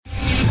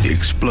the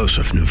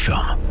explosive new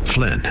film,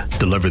 Flynn,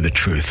 Deliver the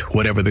Truth,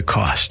 Whatever the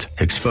Cost,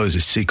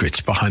 exposes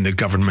secrets behind the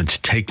government's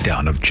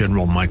takedown of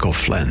General Michael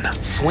Flynn.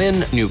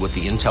 Flynn knew what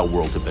the intel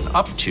world had been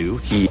up to.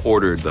 He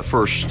ordered the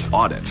first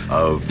audit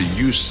of the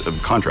use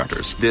of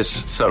contractors.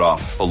 This set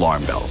off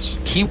alarm bells.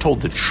 He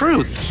told the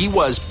truth. He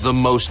was the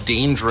most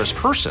dangerous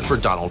person for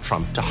Donald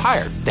Trump to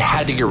hire. They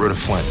had to get rid of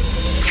Flynn.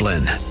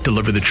 Flynn,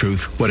 Deliver the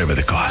Truth, Whatever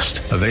the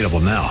Cost. Available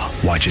now.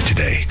 Watch it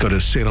today. Go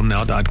to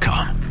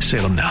salemnow.com.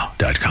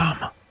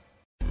 salemnow.com.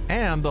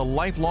 And the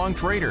lifelong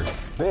trader.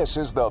 This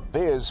is the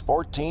Biz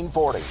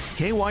 1440.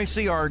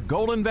 KYCR,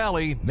 Golden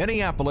Valley,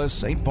 Minneapolis,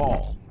 St.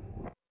 Paul.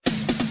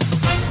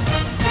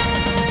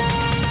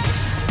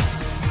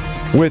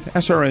 With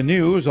SRN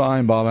News,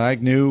 I'm Bob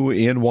Agnew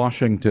in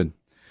Washington.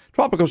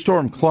 Tropical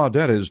storm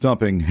Claudette is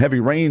dumping heavy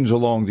rains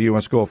along the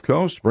U.S. Gulf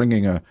Coast,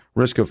 bringing a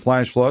risk of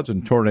flash floods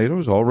and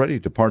tornadoes already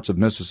to parts of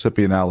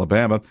Mississippi and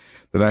Alabama.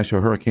 The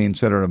National Hurricane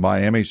Center in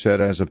Miami said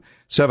as of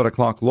 7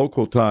 o'clock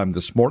local time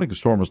this morning, the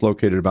storm was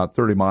located about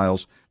 30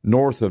 miles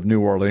north of New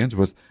Orleans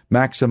with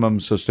maximum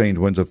sustained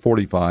winds of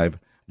 45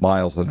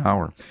 miles an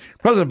hour.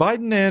 President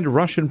Biden and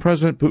Russian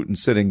President Putin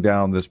sitting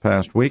down this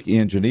past week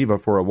in Geneva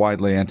for a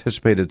widely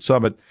anticipated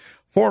summit.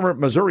 Former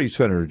Missouri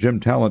Senator Jim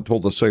Talent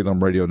told the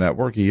Salem Radio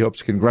Network he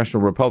hopes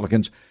congressional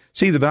Republicans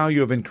see the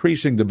value of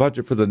increasing the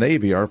budget for the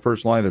Navy, our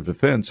first line of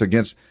defense,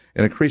 against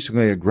an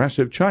increasingly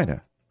aggressive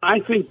China. I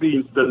think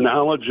the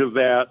knowledge of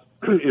that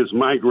is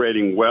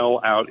migrating well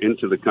out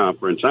into the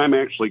conference. I'm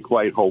actually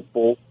quite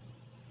hopeful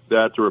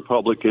that the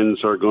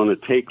Republicans are going to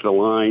take the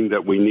line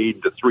that we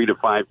need the 3 to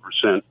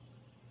 5%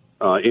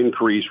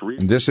 increase.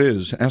 This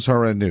is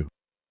SRN News.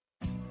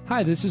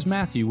 Hi, this is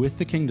Matthew with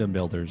the Kingdom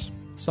Builders.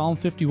 Psalm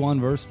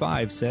 51 verse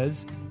 5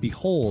 says,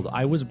 "Behold,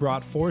 I was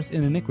brought forth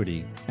in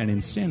iniquity, and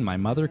in sin my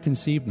mother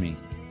conceived me."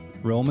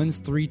 Romans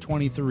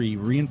 3:23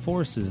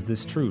 reinforces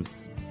this truth.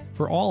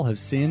 For all have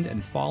sinned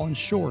and fallen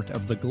short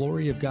of the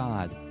glory of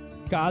God.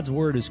 God's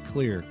word is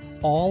clear.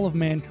 All of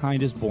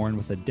mankind is born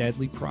with a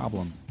deadly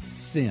problem,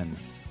 sin,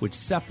 which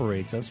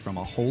separates us from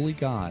a holy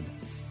God.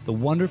 The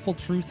wonderful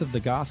truth of the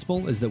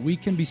gospel is that we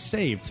can be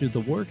saved through the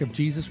work of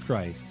Jesus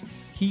Christ.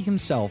 He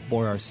himself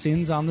bore our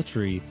sins on the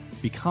tree,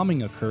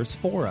 becoming a curse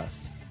for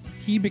us.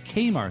 He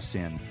became our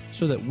sin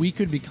so that we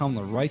could become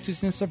the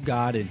righteousness of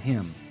God in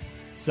him.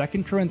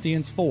 2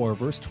 Corinthians 4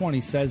 verse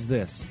 20 says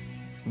this,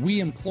 "We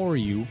implore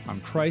you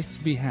on Christ's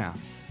behalf,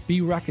 be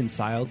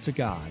reconciled to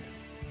God."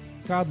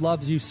 God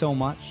loves you so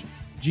much.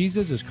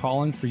 Jesus is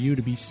calling for you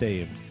to be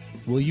saved.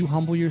 Will you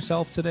humble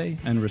yourself today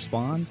and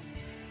respond?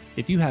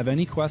 If you have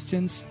any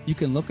questions, you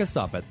can look us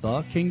up at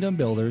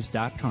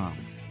thekingdombuilders.com.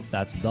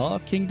 That's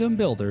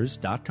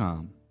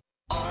thekingdombuilders.com.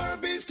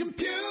 Arby's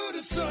Computer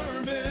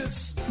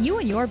Service. You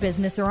and your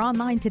business are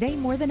online today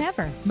more than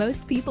ever.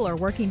 Most people are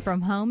working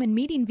from home and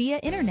meeting via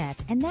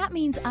internet, and that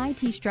means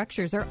IT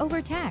structures are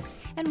overtaxed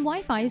and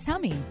Wi-Fi is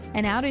humming.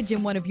 An outage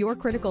in one of your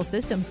critical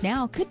systems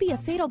now could be a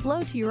fatal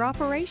blow to your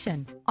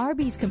operation.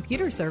 Arby's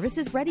Computer Service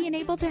is ready and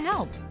able to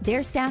help.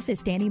 Their staff is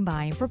standing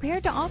by and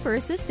prepared to offer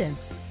assistance.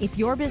 If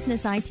your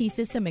business IT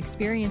system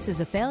experiences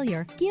a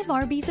failure, give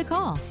Arby's a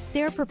call.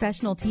 Their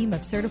professional team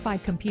of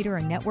certified computer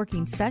and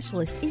networking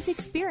specialists is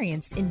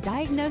experienced in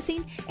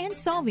diagnosing and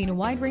solving a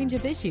wide range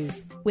of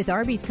issues. With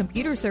Arby's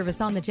Computer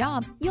Service on the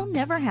job, you'll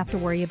never have to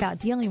worry about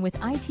dealing with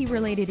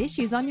IT-related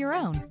issues on your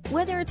own,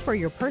 whether it's for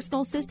your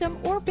personal system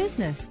or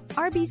business.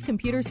 Arby's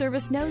Computer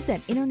Service knows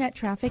that internet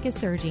traffic is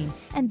surging,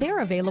 and they're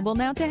available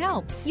now to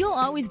help. You'll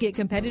always get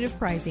competitive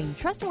pricing,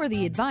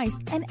 trustworthy advice,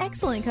 and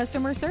excellent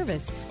customer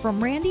service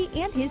from Randy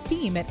and his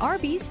team at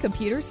Arby's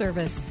Computer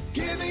Service.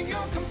 Giving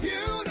your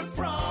computer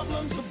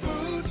problems the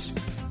boot.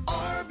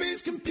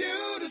 Arby's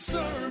Computer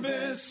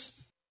Service.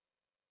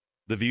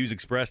 The views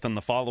expressed on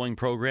the following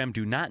program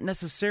do not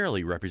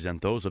necessarily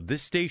represent those of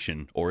this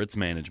station or its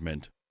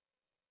management.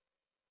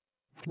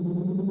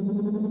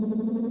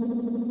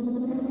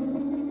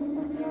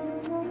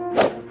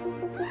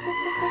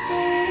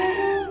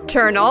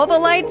 Turn all the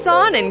lights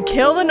on and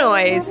kill the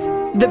noise.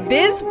 The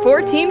Biz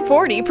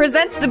 1440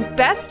 presents the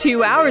best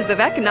 2 hours of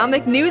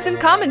economic news and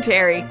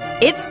commentary.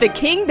 It's the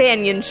King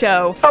Banyan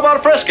Show. How about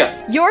a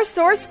Fresca? Your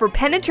source for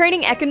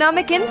penetrating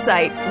economic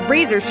insight,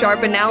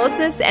 razor-sharp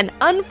analysis, and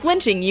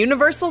unflinching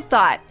universal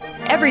thought.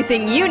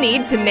 Everything you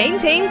need to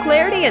maintain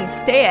clarity and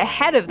stay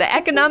ahead of the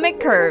economic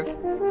curve.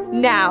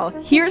 Now,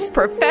 here's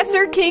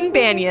Professor King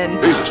Banyan.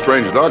 He's a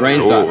strange doctor.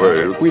 Strange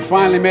doctor. We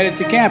finally made it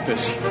to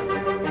campus.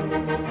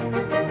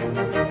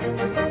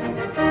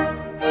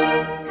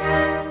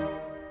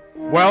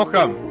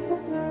 Welcome.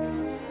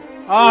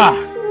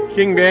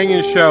 King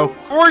Banyan Show.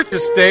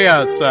 Gorgeous day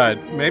outside.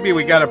 Maybe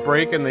we got a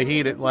break in the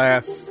heat at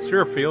last.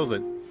 Sure feels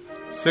it.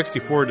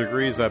 64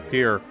 degrees up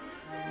here.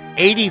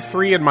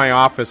 83 in my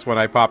office when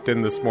I popped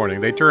in this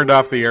morning. They turned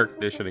off the air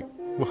conditioning.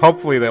 Well,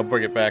 hopefully they'll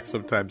bring it back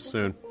sometime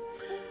soon.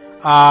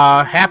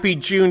 Happy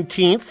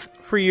Juneteenth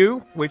for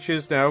you, which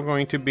is now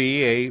going to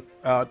be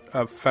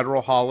a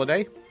federal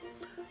holiday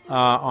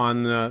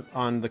on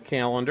the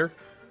calendar.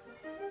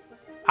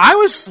 I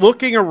was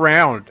looking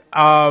around.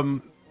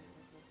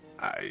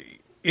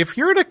 If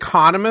you're an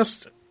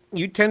economist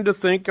you tend to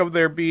think of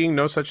there being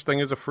no such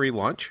thing as a free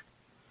lunch.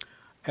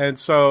 And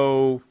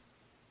so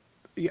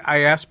I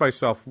asked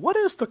myself, what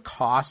is the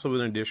cost of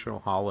an additional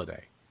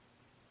holiday?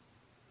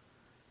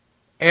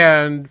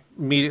 And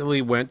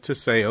immediately went to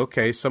say,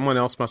 okay, someone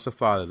else must have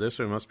thought of this,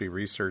 or there must be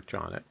research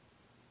on it.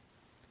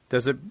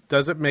 Does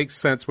it make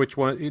sense? Which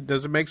one?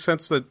 Does it make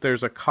sense that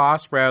there's a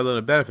cost rather than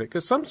a benefit?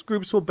 Because some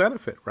groups will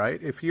benefit,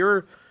 right? If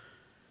you're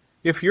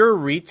a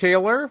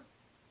retailer,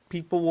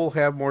 people will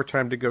have more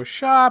time to go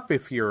shop.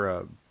 If you're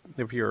a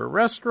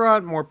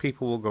restaurant, more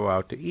people will go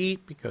out to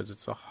eat because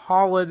it's a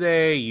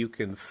holiday. You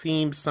can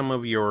theme some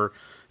of your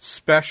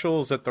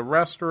specials at the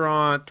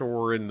restaurant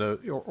or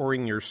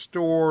in your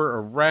store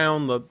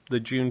around the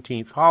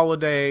Juneteenth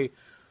holiday.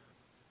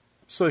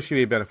 So it should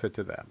be a benefit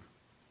to them.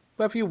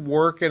 But if you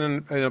work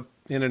in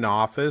an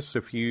office,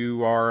 if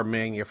you are a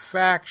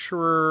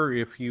manufacturer,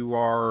 if you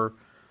are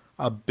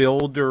a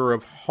builder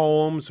of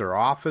homes or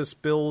office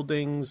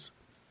buildings,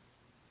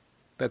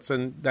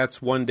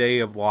 that's one day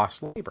of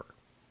lost labor.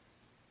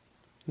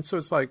 And so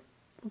it's like,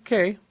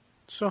 okay,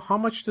 so how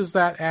much does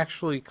that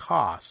actually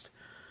cost?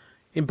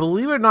 And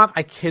believe it or not,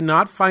 I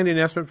cannot find an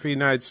estimate for the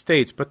United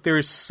States, but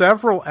there's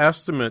several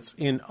estimates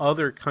in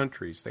other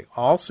countries. They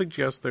all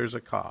suggest there's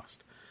a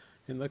cost.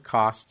 And the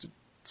cost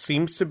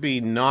seems to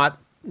be not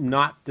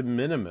de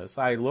minimis.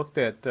 I looked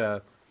at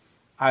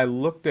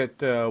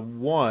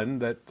one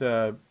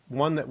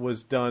that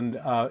was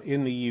done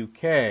in the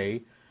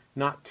UK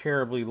not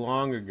terribly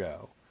long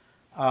ago,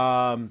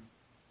 and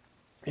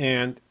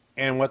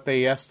what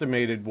they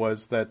estimated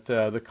was that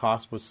the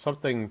cost was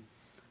something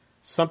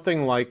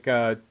like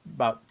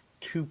about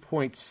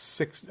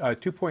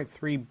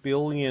 2.3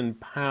 billion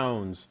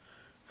pounds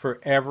for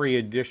every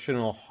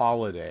additional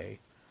holiday.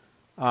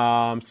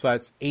 So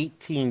that's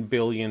 18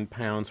 billion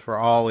pounds for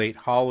all 8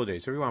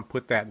 holidays. If you want to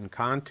put that in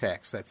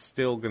context, that's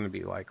still going to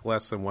be like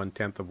less than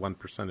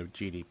 0.1% of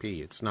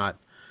GDP. It's not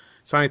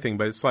anything,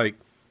 but it's like,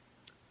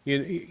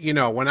 you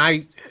know, when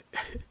I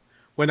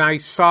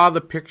saw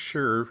the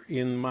picture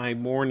in my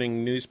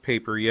morning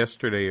newspaper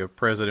yesterday of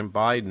President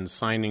Biden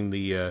signing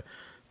the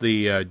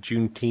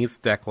Juneteenth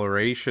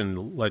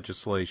Declaration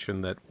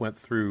legislation that went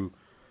through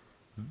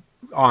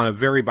on a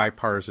very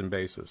bipartisan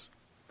basis,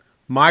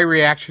 my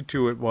reaction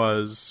to it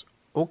was,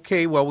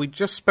 okay, well, we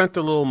just spent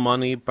a little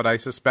money, but I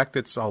suspect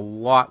it's a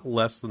lot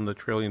less than the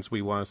trillions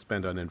we want to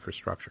spend on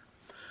infrastructure.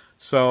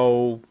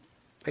 So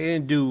they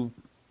didn't do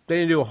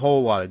a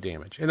whole lot of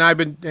damage. And I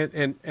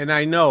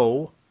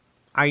know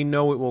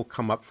it will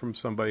come up from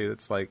somebody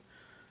that's like,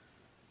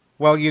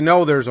 well, you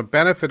know, there's a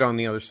benefit on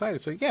the other side.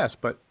 It's like, yes,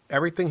 but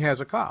everything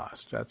has a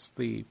cost. That's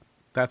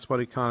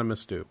what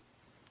economists do.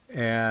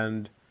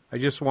 And I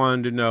just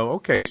wanted to know,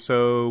 okay,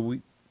 so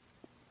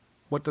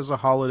what does a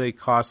holiday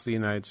cost the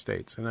United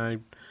States?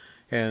 And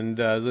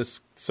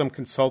some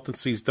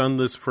consultancy's done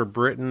this for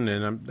Britain,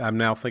 and I'm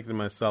now thinking to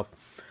myself,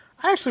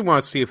 I actually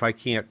want to see if I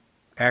can't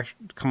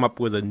actually come up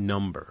with a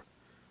number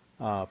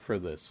for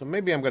this. So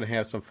maybe I'm going to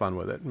have some fun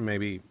with it, and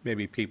maybe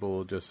people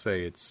will just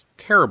say it's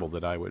terrible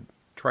that I would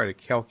try to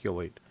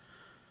calculate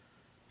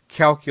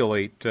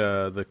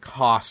the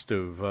cost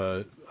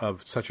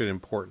of such an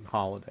important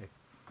holiday,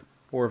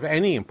 or of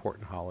any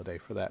important holiday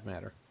for that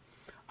matter.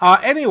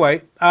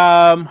 Anyway,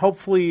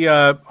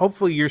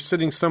 hopefully you're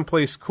sitting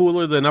someplace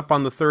cooler than up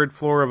on the third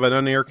floor of an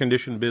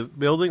unair-conditioned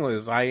building,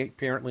 as I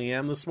apparently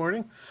am this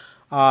morning.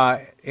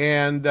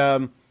 And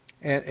I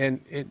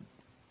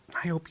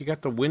hope you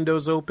got the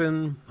windows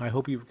open. I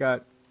hope you've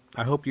got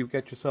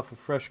yourself a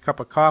fresh cup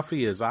of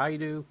coffee, as I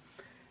do,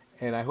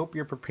 and I hope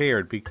you're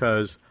prepared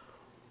because,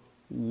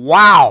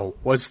 wow,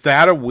 was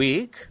that a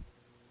week?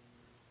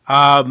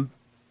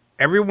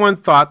 Everyone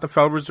thought the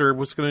Federal Reserve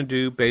was going to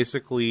do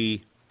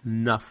basically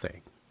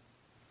nothing,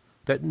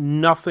 that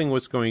nothing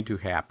was going to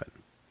happen.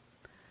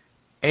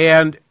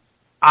 And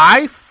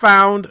I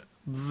found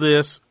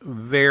this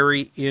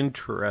very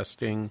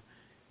interesting,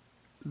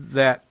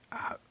 that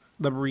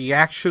the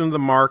reaction of the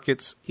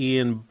markets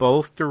in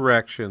both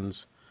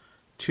directions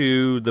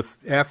to the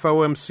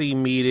FOMC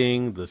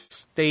meeting, the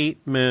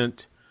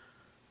statement.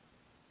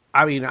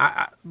 I mean,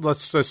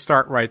 let's just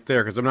start right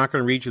there because I'm not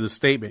going to read you the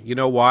statement. You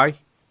know why?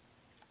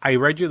 I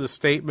read you the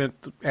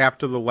statement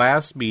after the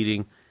last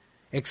meeting.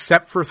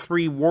 Except for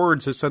 3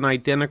 words, it's an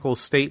identical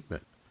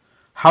statement.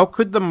 How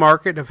could the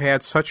market have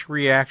had such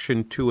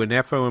reaction to an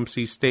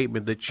FOMC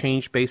statement that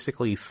changed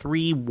basically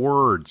 3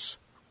 words?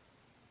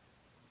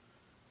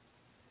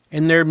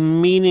 And they're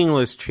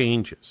meaningless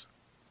changes.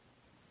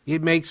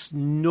 It makes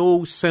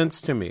no sense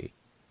to me.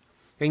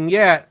 And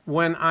yet,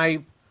 when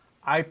I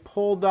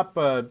pulled up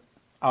a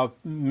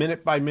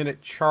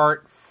minute-by-minute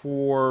chart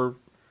for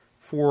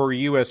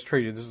U.S.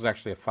 Treasuries, this is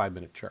actually a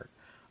 5-minute chart,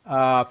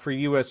 for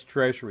U.S.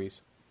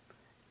 Treasuries,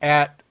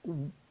 at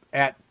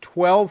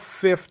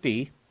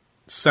 12:50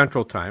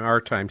 Central Time, our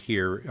time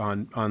here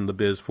on the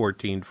Biz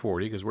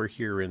 1440, because we're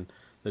here in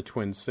the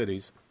Twin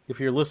Cities. If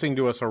you're listening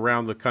to us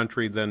around the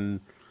country, then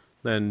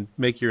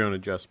make your own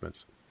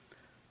adjustments.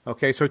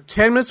 Okay, so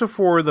 10 minutes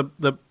before the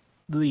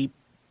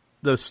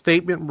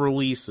statement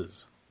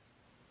releases,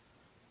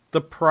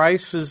 the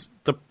price is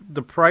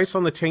the price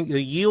on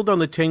the yield on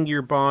the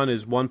 10-year bond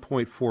is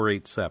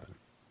 1.487,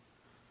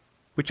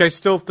 which I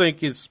still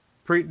think is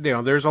pretty.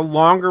 There's a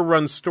longer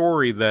run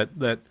story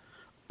that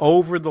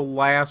over the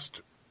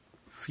last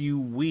few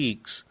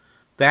weeks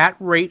that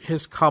rate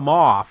has come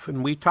off,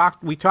 and we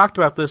talked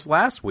about this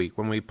last week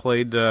when we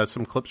played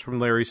some clips from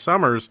Larry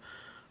Summers,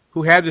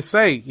 who had to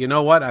say, you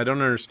know what, I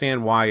don't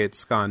understand why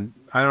it's gone.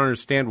 I don't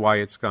understand why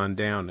it's gone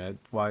down.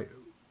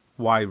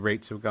 Why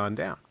rates have gone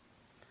down.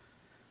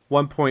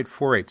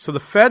 1.48. So the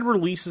Fed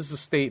releases a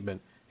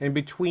statement, and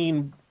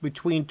between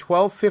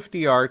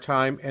 12:50 our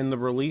time and the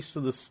release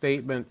of the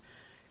statement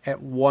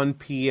at 1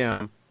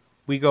 p.m.,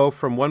 we go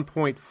from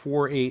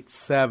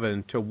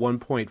 1.487 to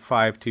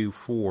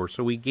 1.524.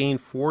 So we gain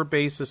 4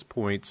 basis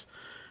points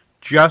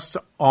just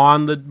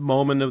on the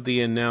moment of the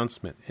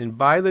announcement. And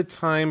by the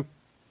time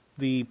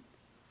the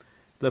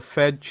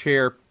Fed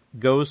chair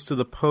goes to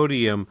the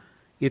podium,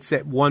 it's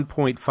at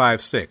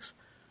 1.56.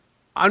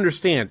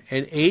 Understand,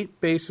 an 8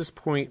 basis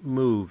point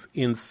move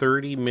in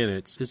 30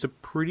 minutes is a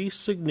pretty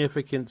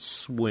significant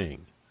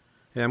swing.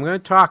 And I'm going to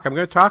talk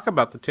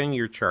about the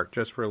 10-year chart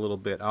just for a little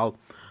bit. I'll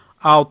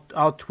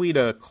tweet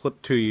a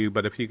clip to you,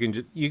 but if you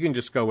can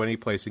just go any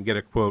place and get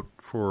a quote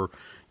for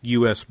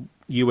US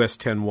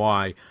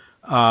 10Y.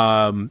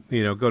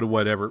 Go to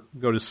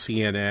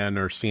CNN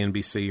or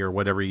CNBC or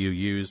whatever you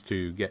use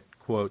to get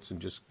quotes, and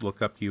just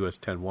look up US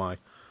 10Y,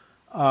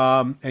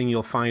 and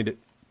you'll find it.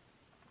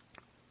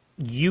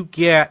 You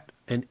get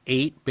an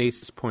 8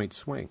 basis point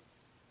swing.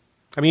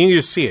 I mean, you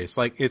just see it.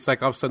 It's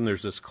like all of a sudden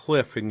there's this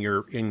cliff in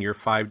your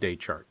 5-day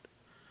chart,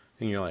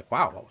 and you're like,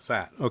 wow, what was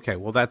that? Okay,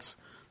 well that's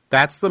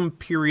the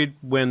period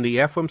when the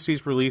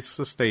FOMC's released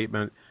a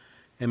statement,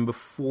 and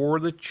before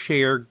the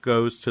chair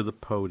goes to the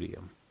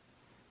podium.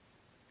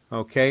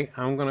 Okay,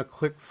 I'm going to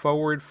click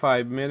forward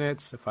 5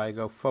 minutes. If I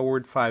go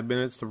forward 5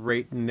 minutes, the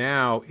rate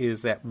now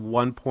is at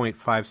 1.57,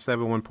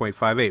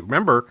 1.58.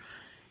 Remember,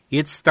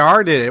 it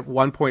started at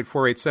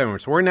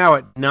 1.487, so we're now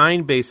at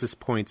 9 basis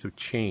points of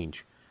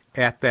change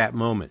at that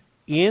moment.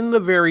 In the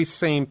very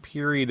same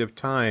period of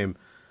time,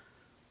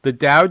 the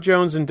Dow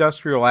Jones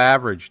Industrial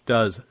Average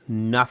does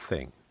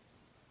nothing.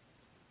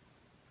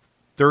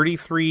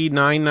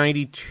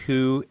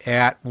 33,992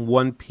 at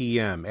 1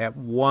 p.m. At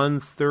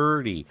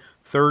 1:30,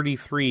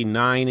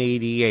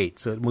 33,988.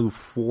 So it moved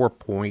 4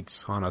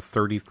 points on a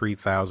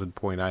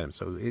 33,000-point item.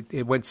 So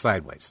it went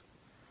sideways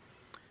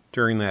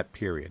during that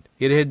period.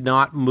 It had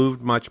not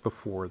moved much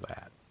before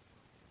that.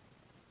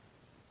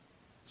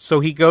 So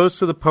he goes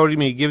to the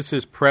podium and he gives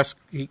his press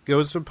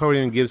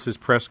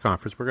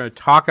conference. We're going to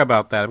talk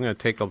about that. I'm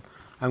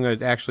going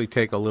to actually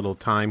take a little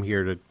time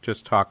here to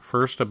just talk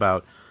first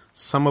about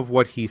some of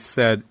what he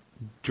said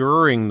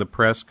during the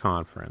press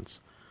conference,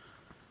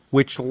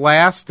 which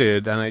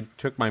lasted, and I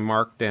took my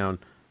mark down,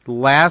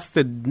 his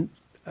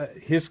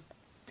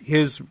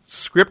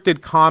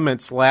scripted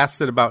comments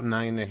lasted about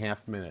 9.5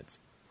 minutes.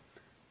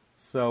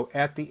 So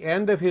at the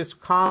end of his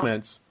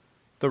comments,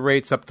 the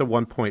rate's up to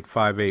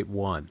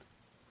 1.581.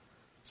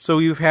 So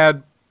you've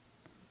had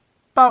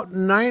about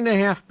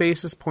 9.5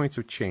 basis points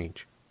of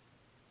change,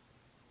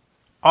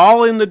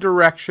 all in the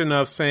direction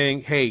of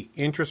saying, hey,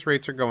 interest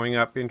rates are going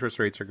up, interest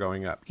rates are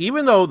going up.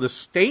 Even though the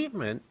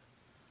statement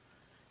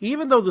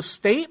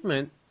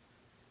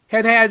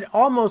had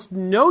almost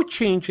no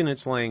change in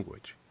its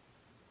language.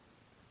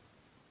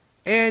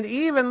 And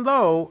even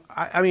though,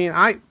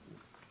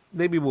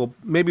 maybe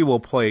we'll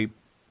play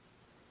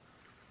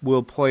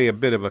a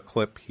bit of a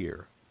clip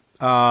here.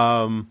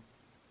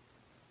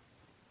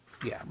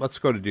 Let's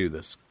go to do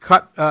this.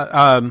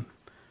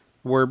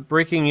 We're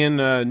breaking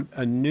in a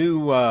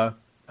new.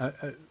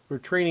 We're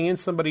training in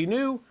somebody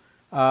new.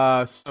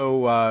 I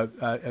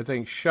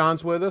think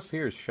Sean's with us.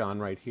 Here's Sean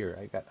right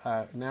here.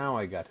 I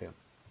got him.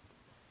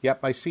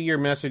 Yep, I see your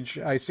message.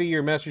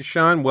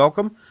 Sean.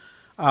 Welcome.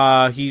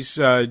 He's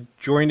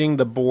joining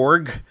the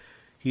Borg.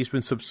 He's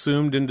been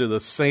subsumed into the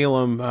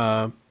Salem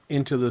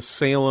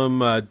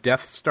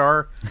Death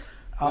Star.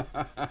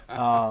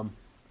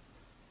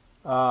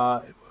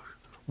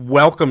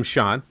 Welcome,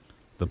 Sean.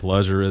 The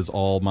pleasure is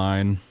all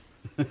mine.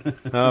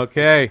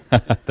 Okay.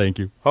 Thank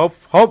you.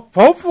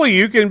 Hopefully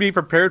you can be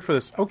prepared for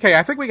this. Okay,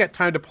 I think we got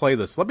time to play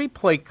this. Let me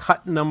play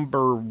cut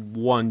number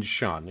 1,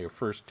 Sean, your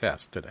first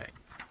test today.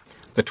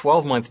 The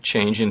 12-month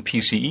change in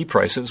PCE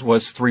prices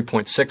was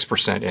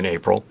 3.6% in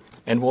April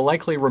and will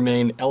likely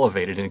remain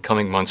elevated in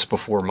coming months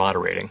before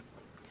moderating.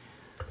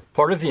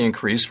 Part of the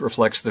increase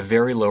reflects the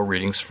very low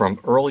readings from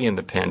early in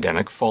the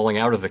pandemic falling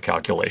out of the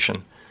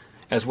calculation,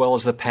 as well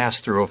as the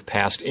pass-through of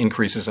past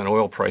increases in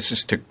oil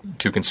prices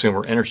to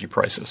consumer energy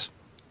prices.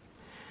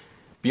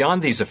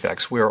 Beyond these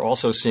effects, we are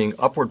also seeing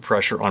upward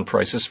pressure on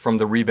prices from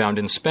the rebound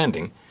in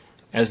spending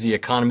as the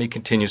economy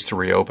continues to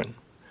reopen,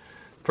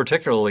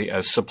 particularly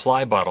as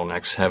supply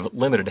bottlenecks have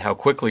limited how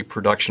quickly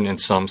production in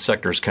some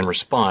sectors can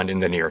respond in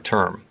the near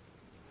term.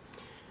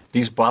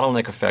 These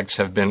bottleneck effects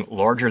have been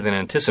larger than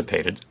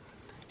anticipated,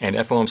 and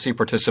FOMC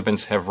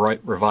participants have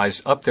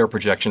revised up their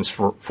projections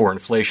for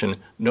inflation,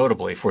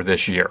 notably for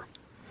this year.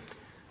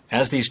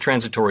 As these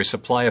transitory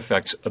supply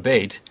effects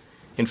abate,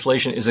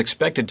 inflation is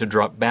expected to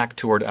drop back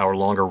toward our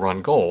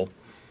longer-run goal,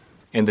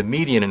 and the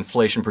median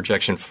inflation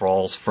projection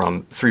falls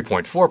from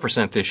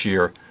 3.4% this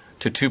year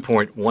to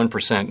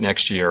 2.1%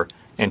 next year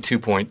and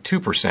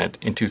 2.2%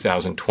 in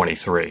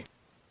 2023.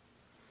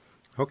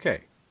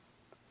 Okay.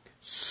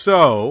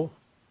 So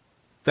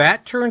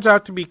that turns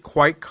out to be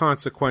quite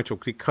consequential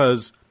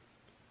because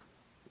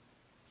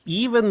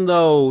even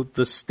though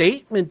the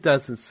statement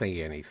doesn't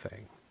say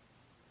anything,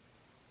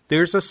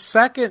 there's a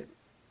second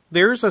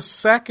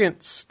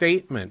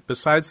statement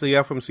besides the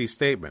FOMC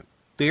statement.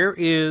 There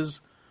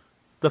is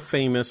the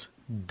famous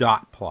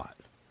dot plot.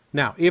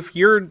 Now, if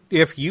you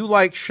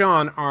like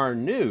Sean are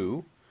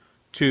new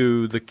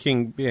to the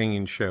King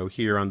Banging Show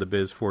here on the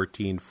Biz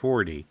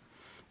 1440,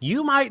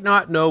 you might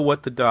not know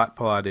what the dot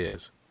plot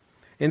is.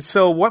 And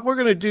so what we're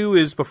going to do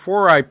is,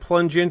 before I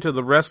plunge into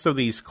the rest of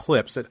these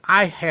clips, that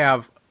I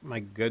have, my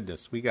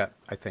goodness, we got,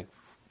 I think,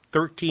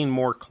 13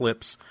 more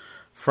clips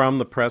from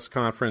the press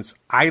conference.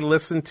 I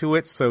listened to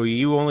it, so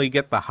you only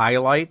get the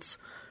highlights,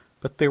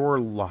 but there were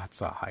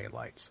lots of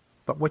highlights.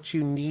 But what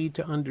you need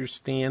to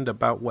understand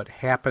about what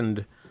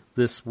happened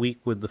this week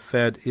with the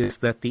Fed is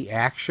that the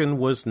action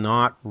was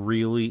not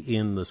really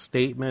in the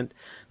statement.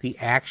 The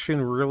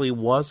action really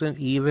wasn't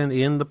even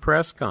in the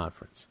press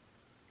conference.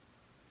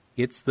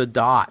 It's the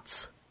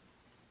dots.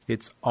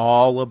 It's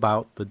all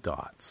about the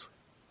dots.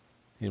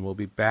 And we'll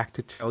be back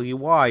to tell you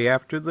why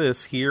after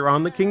this here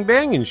on the King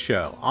Bangin'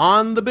 Show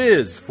on the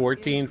Biz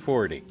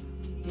 1440.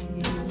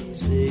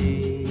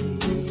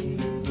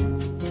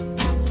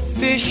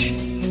 Fish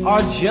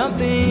are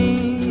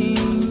jumping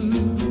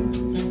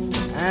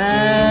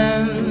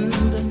and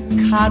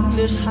cotton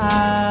is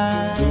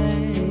high.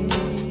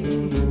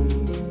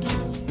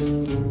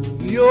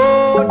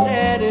 Your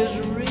dad is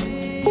rich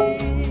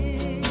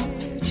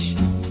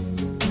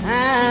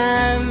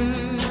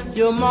and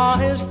your ma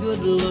is good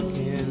looking.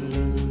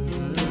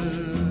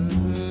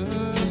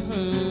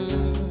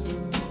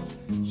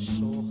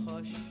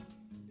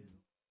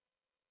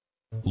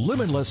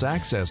 Limitless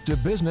access to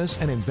business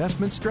and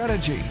investment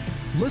strategy.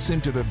 Listen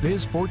to the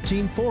Biz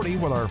 1440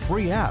 with our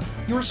free app,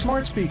 your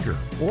smart speaker,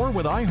 or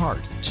with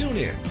iHeart,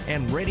 TuneIn,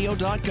 and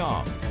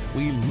Radio.com.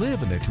 We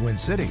live in the Twin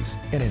Cities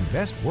and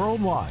invest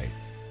worldwide.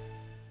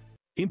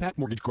 Impact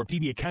Mortgage Corp.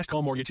 DBA Cash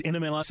Call Mortgage.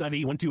 NMLS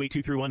ID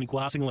 128231. Equal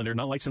housing lender.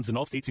 Not licensed in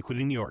all states,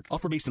 including New York.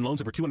 Offer based on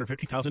loans over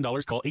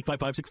 $250,000. Call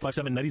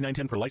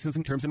 855-657-9910 for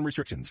licensing terms and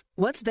restrictions.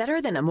 What's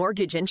better than a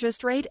mortgage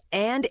interest rate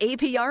and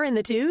APR in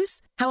the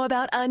twos? How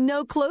about a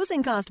no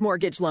closing cost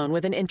mortgage loan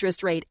with an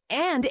interest rate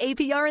and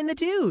APR in the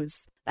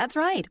twos? That's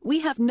right.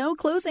 We have no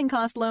closing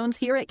cost loans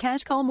here at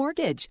Cash Call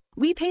Mortgage.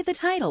 We pay the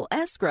title,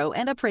 escrow,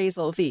 and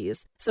appraisal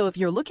fees. So if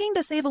you're looking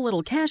to save a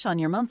little cash on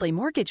your monthly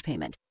mortgage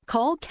payment,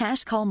 call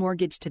Cash Call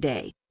Mortgage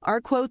today.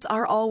 Our quotes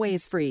are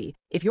always free.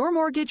 If your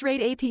mortgage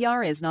rate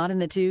APR is not in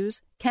the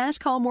twos, Cash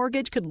Call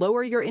Mortgage could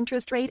lower your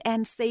interest rate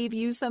and save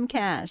you some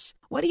cash.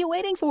 What are you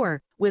waiting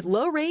for? With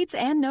low rates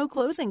and no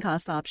closing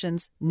cost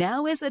options,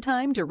 now is the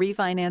time to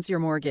refinance your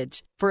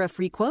mortgage. For a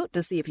free quote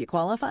to see if you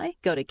qualify,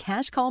 go to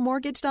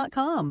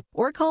cashcallmortgage.com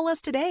or call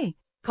us today.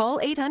 Call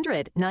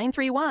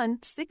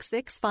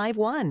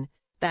 800-931-6651.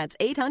 That's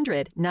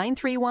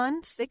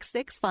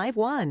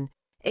 800-931-6651.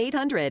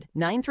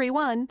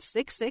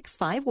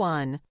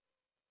 800-931-6651.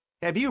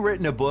 Have you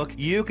written a book?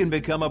 You can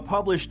become a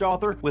published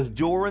author with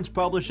Dorrance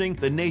Publishing,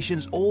 the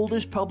nation's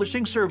oldest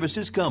publishing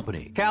services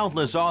company.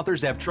 Countless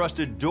authors have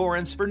trusted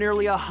Dorrance for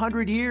nearly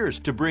 100 years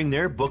to bring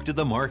their book to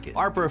the market.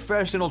 Our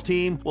professional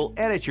team will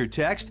edit your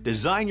text,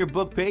 design your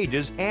book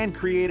pages, and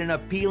create an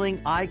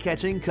appealing,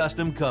 eye-catching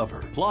custom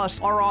cover. Plus,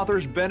 our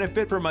authors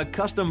benefit from a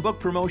custom book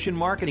promotion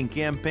marketing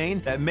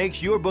campaign that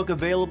makes your book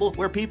available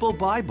where people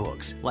buy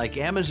books, like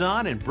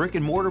Amazon and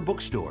brick-and-mortar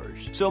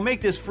bookstores. So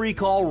make this free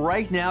call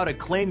right now to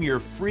claim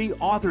your free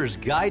Author's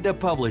Guide to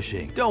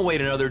Publishing. Don't wait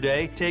another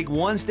day. Take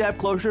one step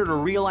closer to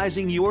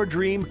realizing your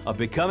dream of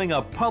becoming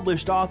a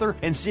published author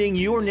and seeing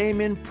your name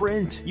in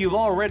print. You've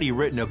already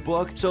written a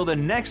book, so the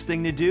next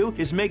thing to do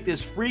is make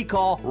this free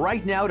call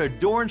right now to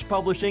Dorrance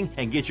Publishing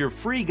and get your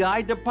free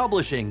guide to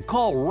publishing.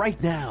 Call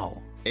right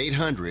now.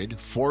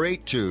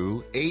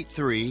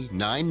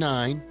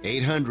 800-482-8399.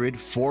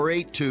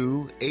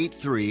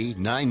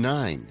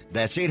 800-482-8399.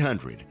 That's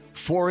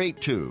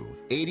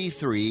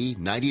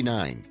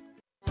 800-482-8399.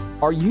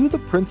 Are you the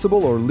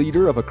principal or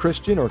leader of a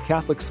Christian or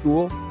Catholic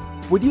school?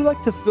 Would you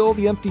like to fill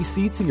the empty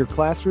seats in your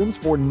classrooms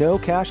for no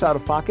cash out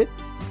of pocket?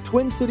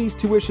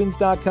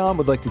 TwinCitiesTuitions.com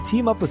would like to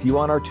team up with you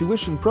on our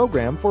tuition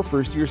program for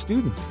first-year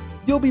students.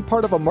 You'll be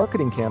part of a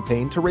marketing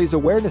campaign to raise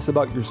awareness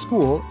about your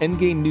school and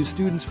gain new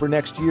students for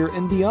next year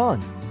and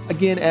beyond.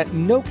 Again, at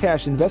no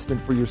cash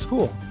investment for your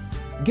school.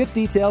 Get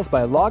details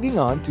by logging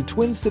on to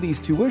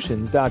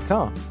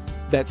TwinCitiesTuitions.com.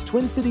 That's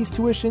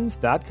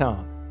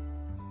TwinCitiesTuitions.com.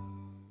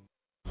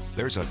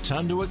 There's a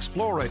ton to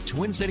explore at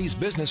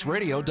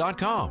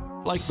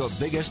TwinCitiesBusinessRadio.com, like the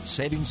biggest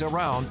savings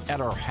around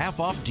at our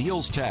half-off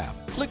deals tab.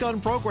 Click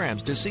on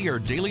programs to see our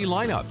daily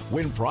lineup,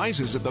 win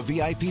prizes at the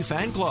VIP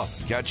fan club,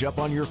 catch up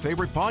on your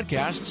favorite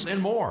podcasts,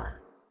 and more.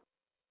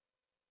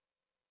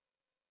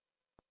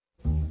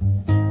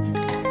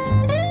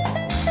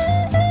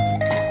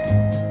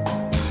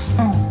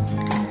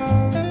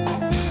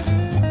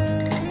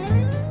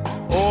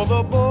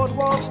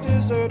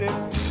 deserted.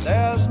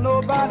 There's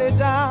nobody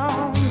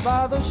down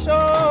by the shore.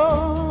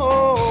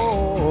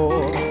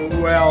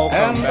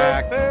 Welcome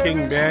back,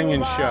 King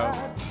Banyan Show.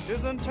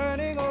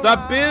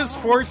 The Biz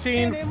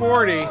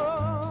 1440.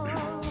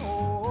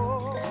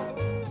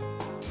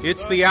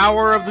 It's the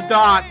hour of the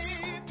dots.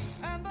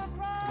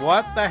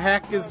 What the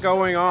heck is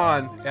going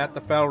on at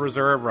the Federal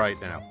Reserve right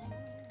now?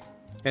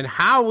 And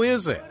how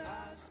is it?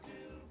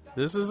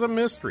 This is a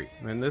mystery.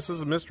 And this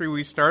is a mystery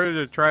we started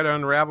to try to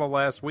unravel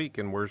last week,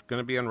 and we're going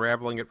to be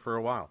unraveling it for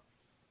a while.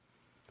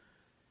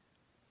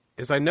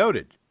 As I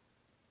noted,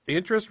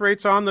 interest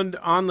rates on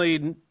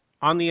the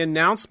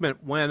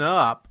announcement went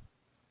up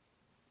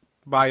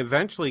by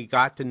eventually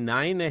got to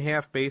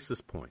 9.5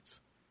 basis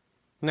points.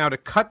 Now, to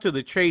cut to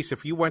the chase,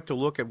 if you went to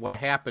look at what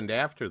happened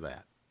after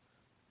that,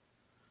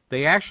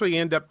 they actually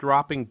end up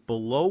dropping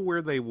below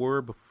where they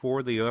were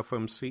before the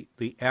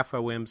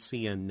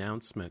FOMC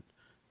announcement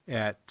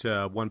at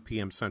 1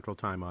 p.m. Central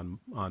Time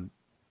on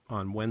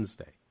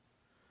Wednesday.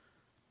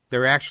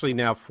 They're actually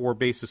now 4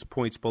 basis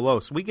points below.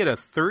 So we get a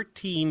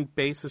 13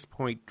 basis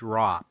point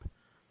drop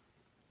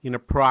in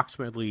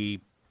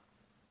approximately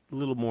a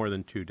little more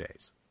than 2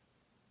 days.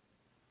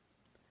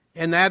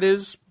 And that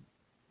is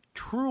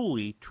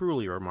truly,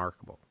 truly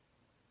remarkable.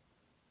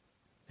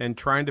 And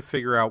trying to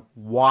figure out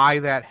why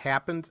that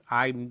happened,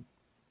 I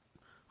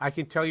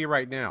can tell you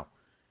right now,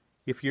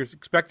 if you're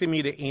expecting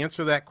me to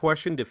answer that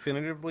question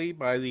definitively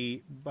by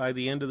the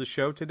end of the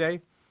show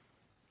today,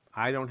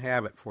 I don't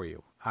have it for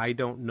you. I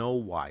don't know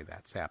why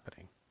that's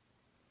happening.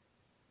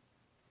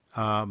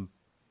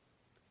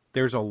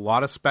 There's a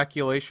lot of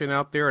speculation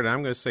out there, and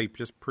I'm going to say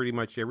just pretty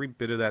much every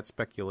bit of that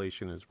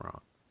speculation is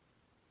wrong.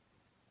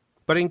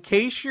 But in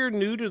case you're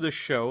new to the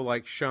show,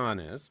 like Sean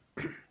is,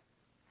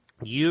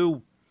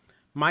 you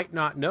might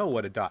not know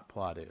what a dot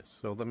plot is.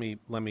 So let me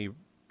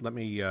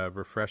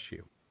refresh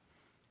you.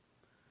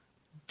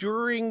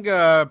 During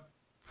Chair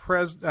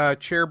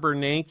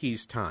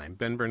Bernanke's time,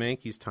 Ben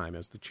Bernanke's time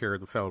as the chair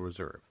of the Federal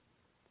Reserve,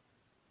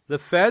 the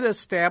Fed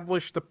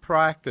established the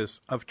practice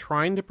of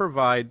trying to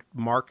provide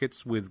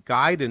markets with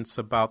guidance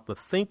about the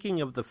thinking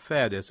of the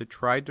Fed as it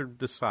tried to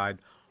decide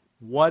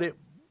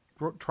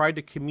tried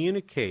to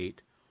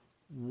communicate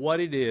what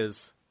it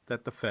is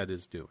that the Fed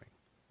is doing.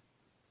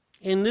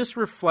 And this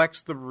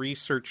reflects the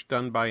research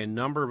done by a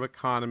number of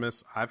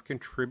economists. I can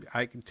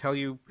tell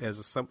you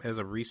as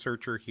a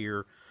researcher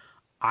here,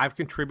 I've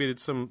contributed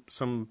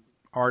some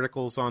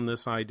articles on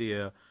this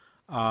idea.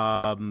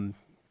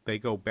 They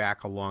go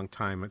back a long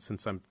time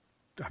since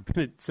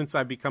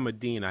I've become a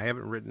dean. I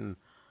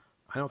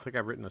don't think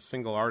I've written a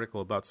single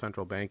article about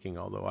central banking,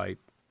 although I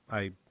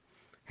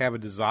have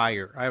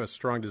a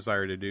strong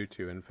desire to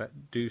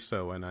do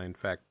so, and I in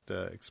fact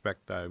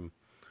expect I'm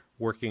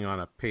working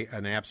on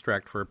an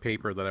abstract for a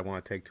paper that I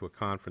want to take to a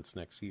conference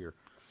next year.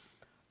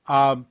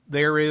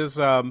 There is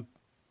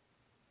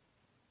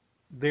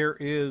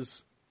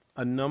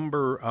a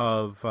number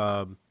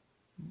of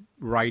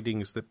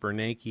writings that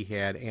Bernanke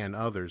had and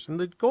others, and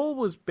the goal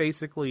was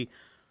basically,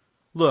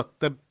 look,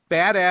 the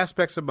bad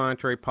aspects of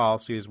monetary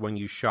policy is when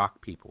you shock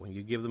people and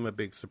you give them a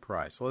big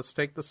surprise. So let's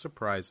take the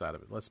surprise out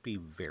of it. Let's be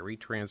very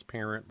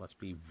transparent. Let's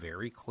be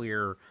very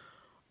clear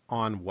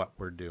on what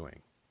we're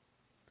doing.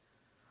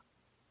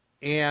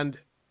 And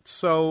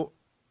so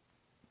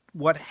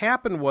what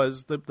happened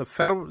was the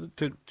Federal,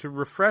 to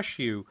refresh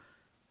you,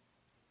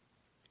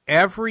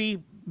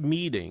 every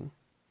meeting,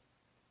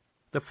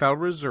 the Federal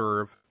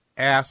Reserve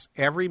asks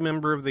every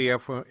member of the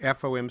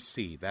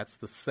FOMC, that's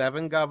the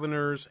 7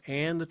 governors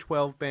and the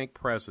 12 bank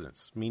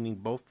presidents, meaning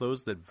both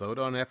those that vote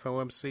on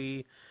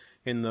FOMC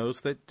and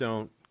those that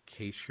don't. In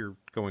case you're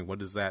going, what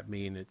does that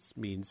mean? It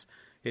means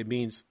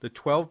the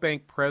 12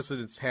 bank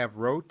presidents have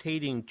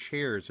rotating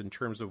chairs in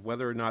terms of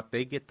whether or not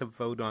they get to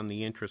vote on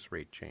the interest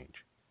rate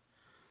change.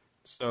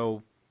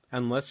 So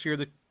unless you're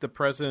the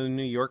president of the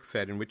New York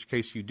Fed, in which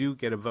case you do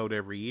get a vote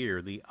every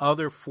year, the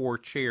other 4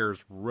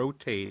 chairs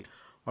rotate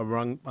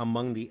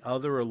among the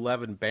other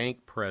 11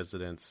 bank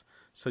presidents,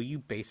 so you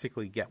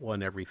basically get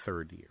one every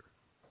third year.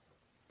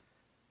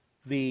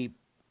 The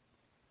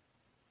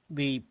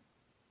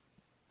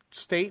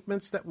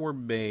statements that were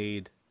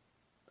made,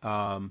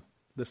 the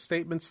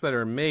statements that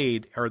are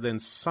made are then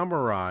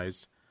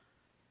summarized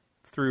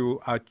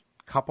through a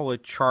couple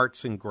of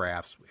charts and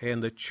graphs,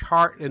 and the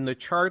chart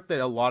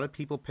that a lot of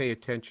people pay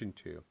attention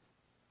to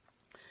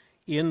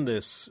in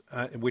this,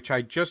 which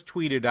I just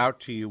tweeted out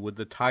to you with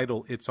the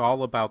title, "It's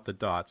All About the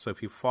Dots." So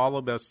if you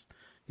follow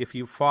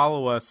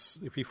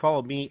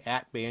me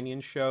at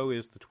Banyan Show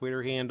is the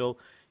Twitter handle.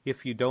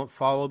 If you don't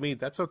follow me,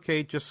 that's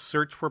okay. Just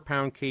search for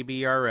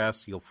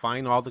 #KBRS. You'll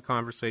find all the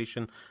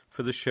conversation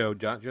for the show,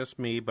 not just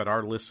me, but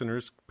our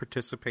listeners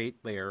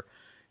participate there.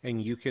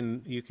 And you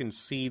can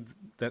see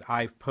that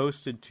I've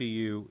posted to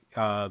you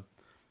a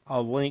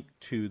link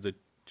to the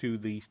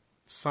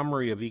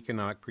Summary of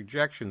Economic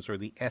Projections, or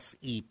the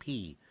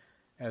SEP,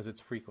 as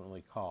it's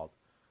frequently called.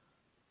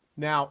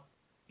 Now,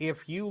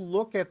 if you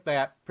look at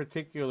that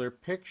particular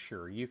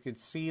picture, you can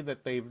see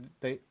that they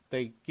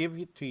give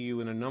it to you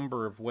in a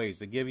number of ways.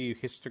 They give you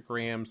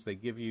histograms. They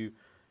give you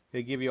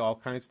They give you all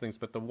kinds of things,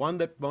 but the one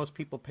that most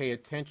people pay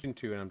attention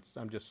to, and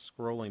I'm just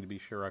scrolling to be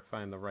sure I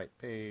find the right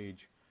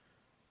page,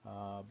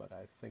 but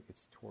I think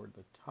it's toward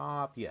the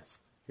top. Yes,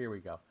 here we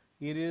go.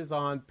 It is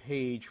on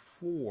page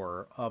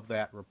 4 of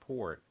that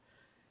report.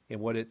 And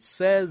what it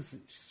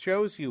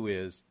shows you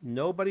is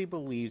nobody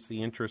believes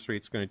the interest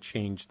rate's going to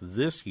change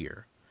this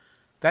year.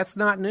 That's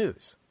not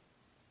news.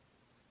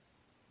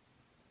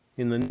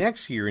 In the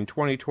next year, in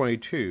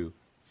 2022,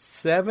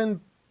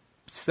 seven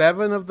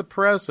of the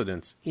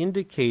presidents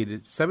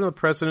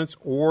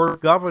or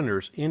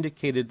governors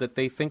indicated that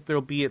they think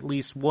there'll be at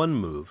least one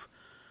move.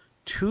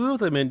 2 of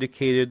them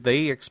indicated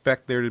they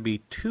expect there to be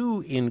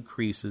 2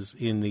 increases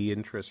in the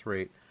interest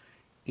rate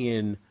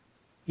in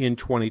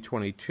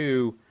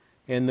 2022.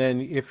 And then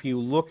if you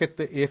look at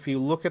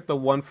the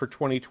one for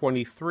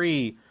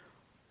 2023,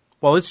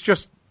 well,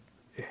 it's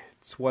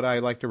what I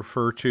like to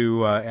refer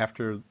to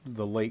after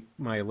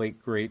my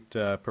late great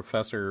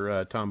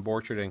Professor Tom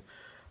Borcherding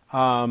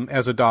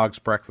as a dog's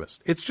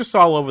breakfast. It's just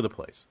all over the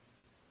place.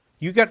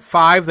 You've got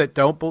 5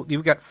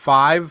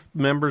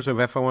 members of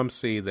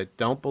FOMC that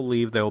don't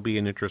believe there will be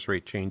an interest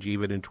rate change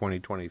even in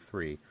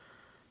 2023,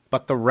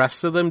 but the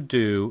rest of them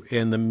do,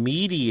 and the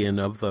median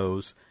of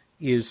those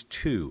is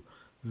 2.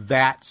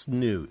 That's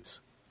news.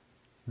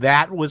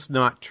 That was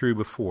not true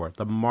before.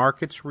 The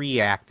markets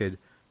reacted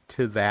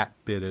to that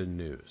bit of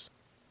news.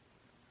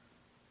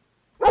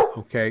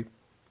 Okay.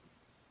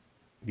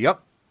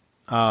 Yep.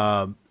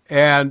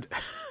 And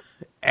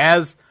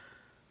as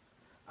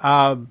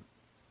the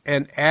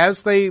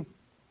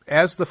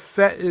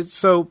Fed,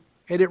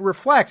 and it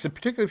reflects, and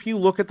particularly if you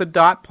look at the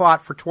dot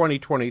plot for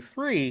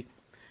 2023,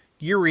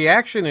 your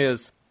reaction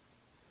is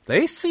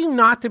they seem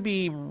not to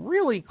be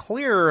really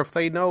clear if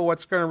they know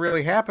what's going to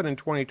really happen in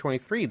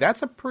 2023.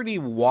 That's a pretty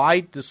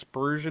wide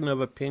dispersion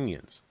of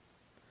opinions.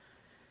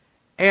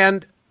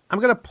 And I'm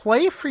going to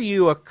play for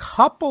you a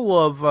couple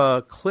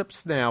of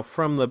clips now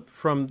from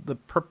the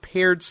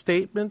prepared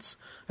statements.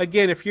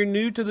 Again, if you're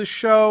new to the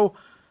show,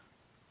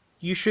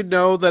 you should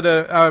know that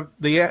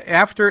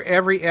after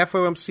every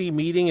FOMC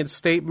meeting and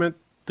statement,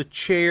 the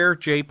chair,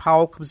 Jay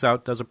Powell, comes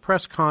out, does a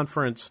press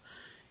conference.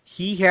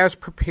 He has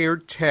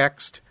prepared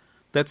text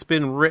that's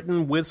been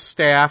written with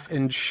staff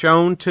and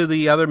shown to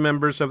the other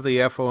members of the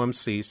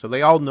FOMC, so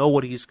they all know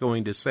what he's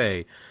going to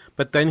say.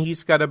 But then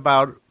he's got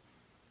about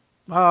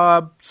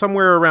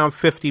somewhere around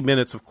 50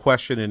 minutes of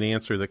question and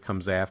answer that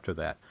comes after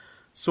that.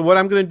 So what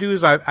I'm going to do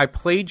is I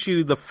played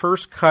you the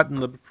first cut in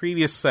the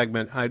previous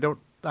segment.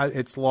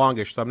 It's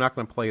longish, so I'm not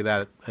going to play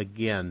that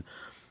again.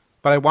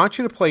 But I want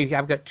you to play,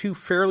 I've got 2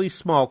 fairly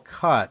small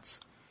cuts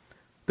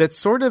that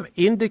sort of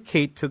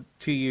indicate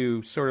to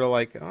you sort of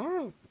like,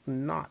 oh,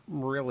 not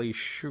really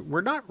sure.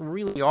 We're not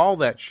really all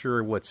that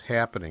sure what's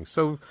happening.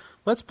 So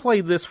let's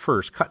play this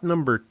first. Cut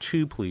number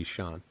 2, please,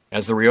 Sean.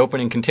 As the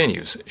reopening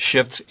continues,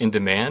 shifts in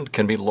demand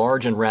can be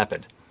large and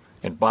rapid,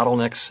 and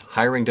bottlenecks,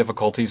 hiring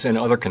difficulties, and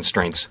other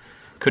constraints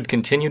could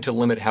continue to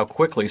limit how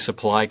quickly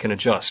supply can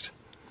adjust,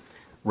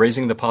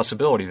 raising the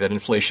possibility that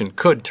inflation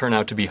could turn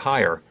out to be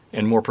higher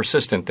and more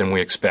persistent than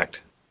we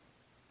expect.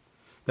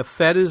 The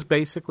Fed is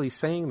basically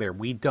saying there,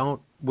 we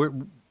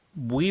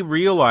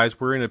realize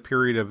we're in a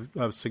period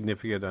of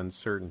significant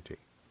uncertainty.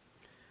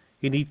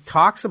 And he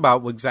talks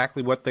about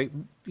exactly what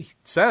he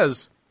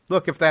says.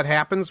 Look, if that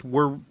happens,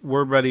 we're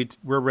ready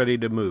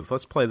to move.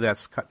 Let's play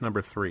that cut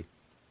number 3.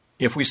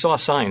 If we saw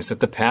signs that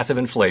the path of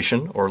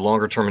inflation or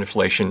longer-term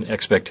inflation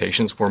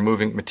expectations were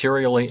moving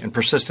materially and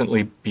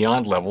persistently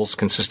beyond levels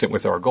consistent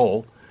with our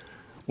goal,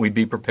 we'd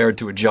be prepared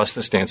to adjust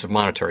the stance of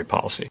monetary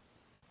policy.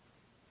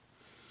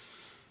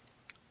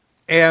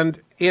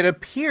 And it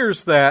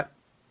appears that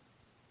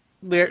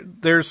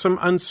there's some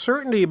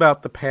uncertainty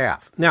about the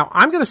path. Now,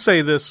 I'm going to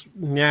say this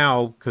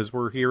now because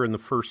we're here in the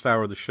first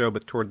hour of the show,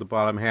 but toward the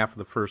bottom half of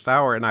the first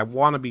hour, and I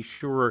want to be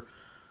sure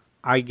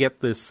I get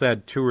this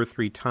said 2 or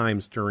 3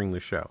 times during the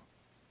show.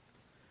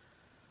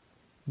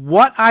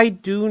 What I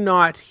do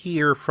not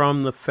hear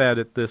from the Fed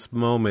at this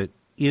moment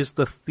is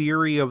the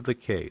theory of the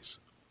case.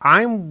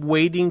 I'm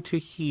waiting to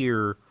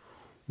hear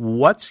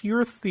what's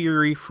your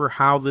theory for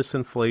how this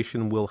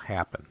inflation will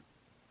happen.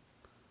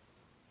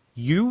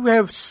 You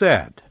have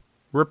said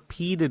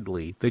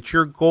repeatedly that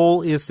your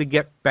goal is to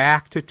get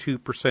back to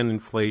 2%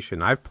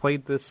 inflation. I've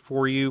played this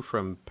for you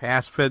from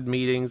past Fed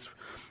meetings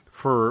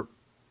for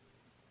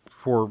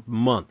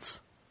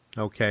months,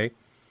 okay?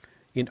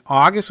 In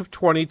August of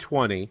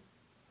 2020,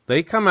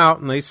 they come out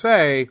and they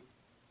say,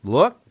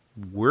 look,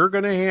 we're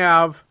going to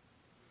have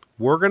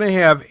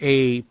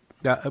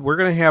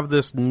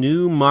this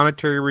new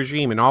monetary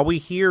regime, and all we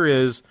hear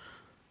is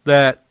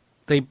that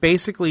they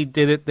basically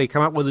did it. They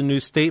come up with a new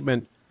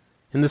statement.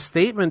 And the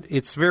statement,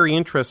 it's very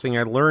interesting.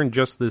 I learned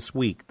just this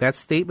week. That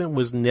statement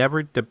was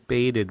never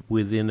debated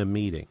within a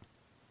meeting.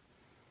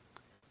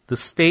 The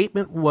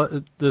statement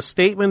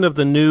of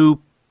the new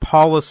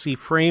policy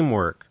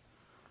framework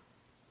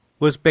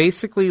was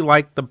basically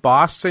like the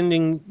boss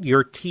sending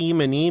your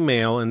team an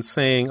email and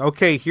saying,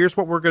 okay, here's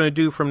what we're going to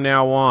do from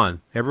now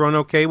on. Everyone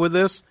okay with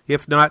this?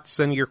 If not,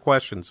 send your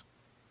questions.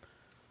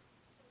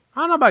 I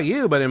don't know about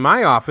you, but in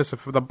my office,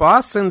 if the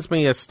boss sends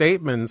me a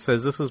statement and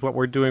says, this is what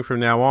we're doing from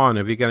now on,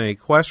 if you got any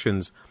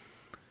questions,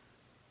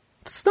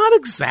 it's not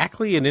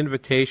exactly an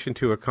invitation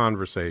to a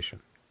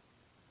conversation.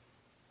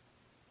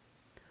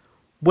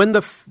 When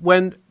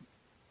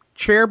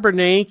Chair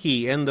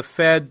Bernanke and the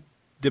Fed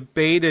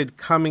debated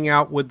coming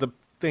out with the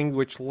thing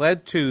which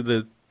led to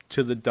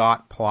the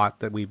dot plot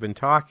that we've been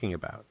talking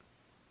about,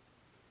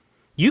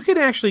 you can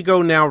actually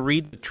go now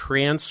read the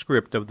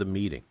transcript of the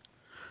meeting.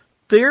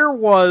 There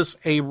was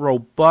a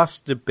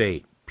robust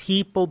debate.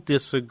 People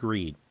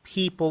disagreed.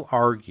 People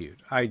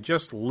argued. I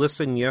just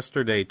listened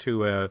yesterday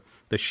to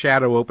the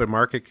Shadow Open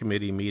Market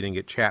Committee meeting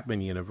at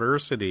Chapman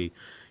University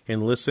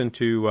and listened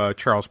to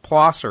Charles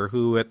Plosser,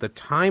 who at the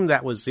time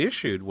that was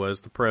issued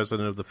was the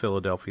president of the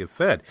Philadelphia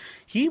Fed.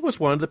 He was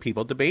one of the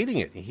people debating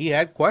it. He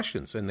had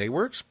questions, and they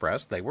were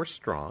expressed. They were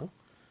strong.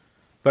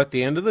 But at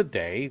the end of the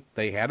day,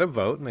 they had a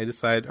vote, and they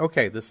decided,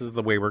 okay, this is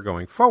the way we're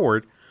going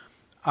forward.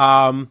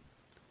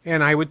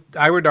 And I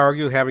would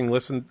argue, having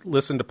listened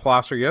to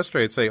Plosser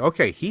yesterday, I'd say,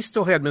 okay, he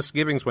still had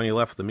misgivings when he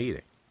left the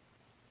meeting.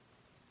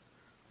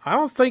 I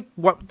don't think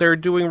what they're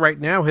doing right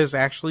now has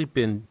actually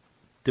been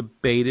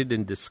debated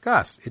and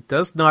discussed. It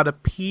does not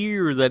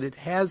appear that it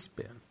has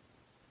been.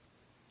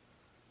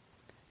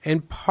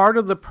 And part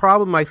of the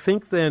problem, I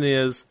think, then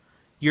is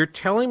you're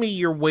telling me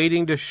you're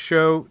waiting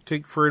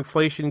for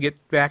inflation to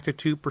get back to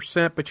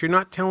 2%, but you're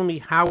not telling me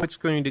how it's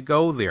going to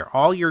go there.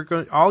 All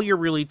you're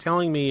really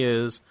telling me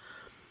is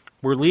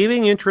we're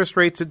leaving interest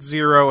rates at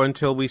zero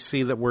until we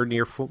see that we're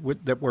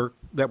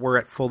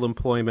at full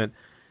employment,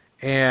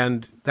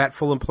 and that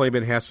full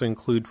employment has to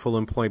include full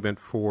employment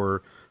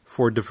for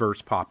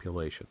diverse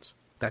populations.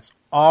 That's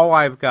all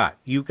I've got.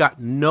 You've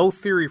got no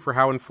theory for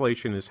how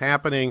inflation is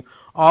happening.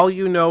 All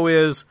you know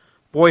is,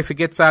 boy, if it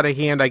gets out of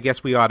hand, I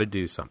guess we ought to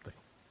do something.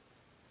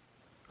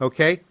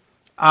 Okay?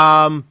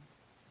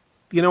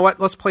 You know what?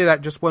 Let's play that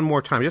just one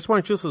more time. I just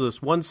want to listen to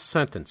this one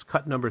sentence.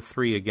 Cut number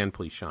 3 again,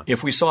 please, Sean.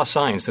 If we saw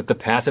signs that the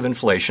path of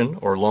inflation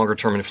or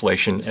longer-term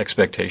inflation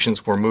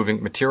expectations were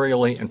moving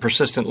materially and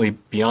persistently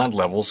beyond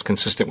levels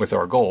consistent with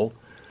our goal,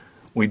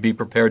 we'd be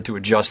prepared to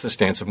adjust the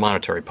stance of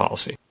monetary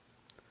policy.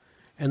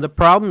 And the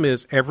problem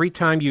is, every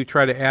time you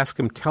try to ask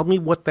them, tell me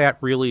what that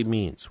really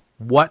means.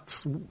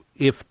 If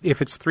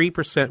it's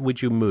 3%,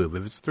 would you move?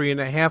 If it's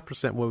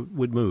 3.5%,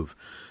 would move?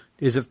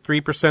 Is it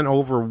 3%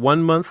 over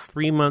 1 month,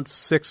 3 months,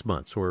 6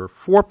 months, or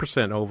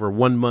 4% over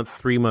 1 month,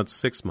 3 months,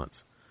 6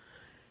 months?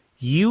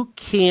 You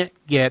can't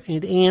get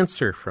an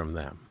answer from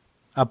them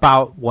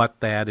about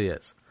what that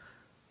is.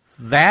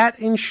 That,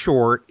 in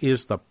short,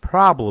 is the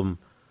problem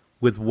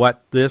with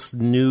what this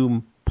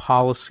new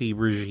policy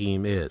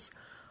regime is.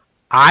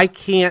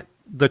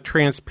 The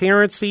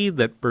transparency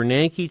that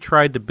Bernanke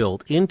tried to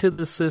build into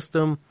the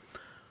system,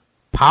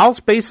 Powell's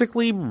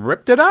basically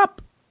ripped it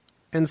up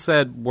and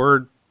said,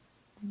 we'll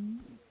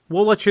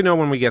let you know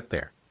when we get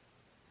there.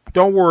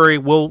 Don't worry,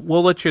 we'll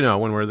let you know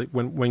when we're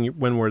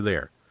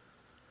there.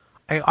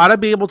 I ought to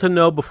be able to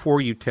know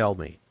before you tell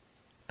me.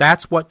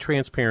 That's what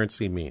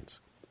transparency means.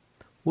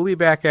 We'll be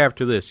back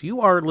after this.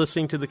 You are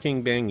listening to the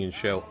King Banaian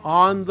Show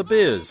on The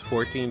Biz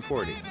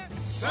 1440.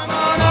 Come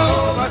on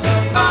over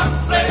to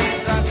my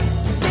place.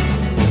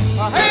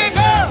 Hey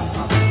girl,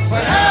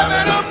 we're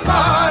having a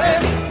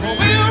party.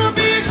 We'll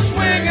be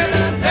swinging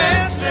and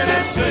dancing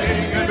and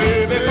singing.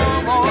 Baby,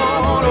 come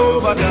on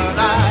over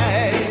tonight.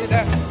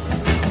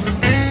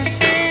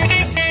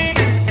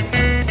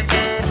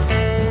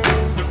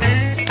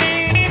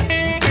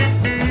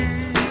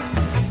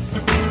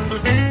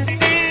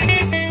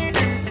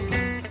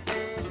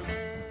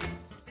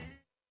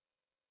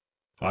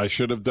 I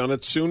should have done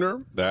it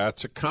sooner.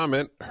 That's a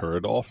comment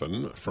heard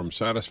often from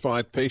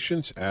satisfied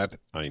patients at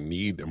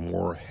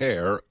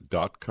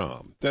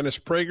IneedMoreHair.com. Dennis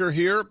Prager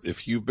here.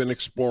 If you've been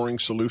exploring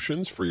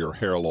solutions for your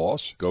hair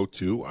loss, go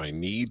to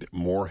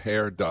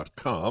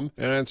IneedMoreHair.com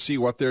and see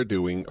what they're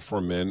doing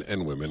for men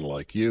and women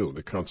like you.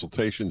 The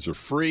consultations are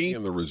free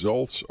and the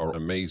results are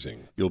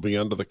amazing. You'll be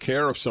under the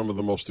care of some of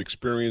the most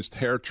experienced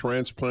hair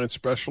transplant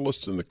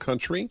specialists in the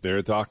country.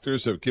 Their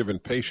doctors have given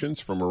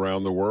patients from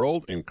around the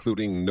world,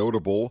 including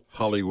notable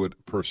Hollywood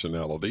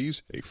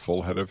personalities, a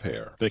full head of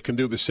hair. They can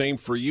do the same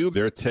for you.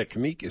 Their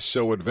technique is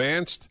so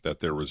advanced that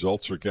their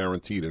results are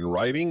guaranteed in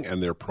writing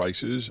and their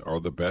prices are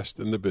the best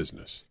in the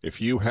business.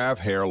 If you have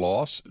hair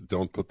loss,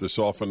 don't put this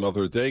off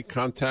another day.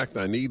 Contact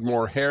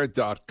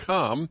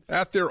IneedMoreHair.com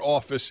at their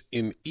office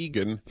in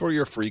Eagan for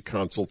your free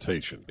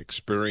consultation.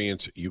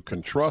 Experience you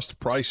can trust,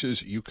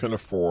 prices you can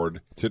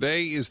afford.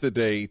 Today is the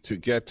day to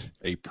get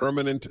a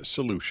permanent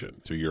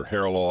solution to your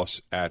hair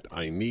loss at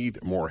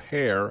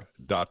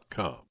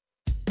IneedMoreHair.com.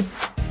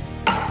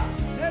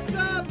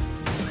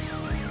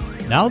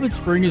 Now that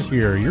spring is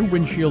here, your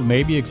windshield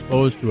may be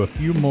exposed to a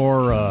few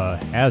more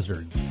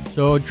hazards.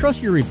 So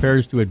trust your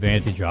repairs to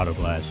Advantage Auto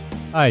Glass.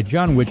 Hi,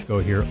 John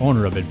Wichko here,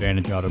 owner of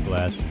Advantage Auto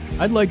Glass.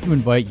 I'd like to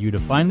invite you to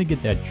finally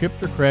get that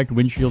chipped or cracked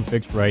windshield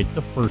fixed right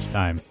the first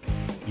time.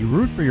 You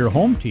root for your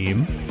home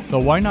team, so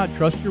why not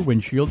trust your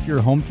windshield to your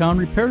hometown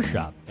repair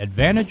shop,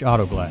 Advantage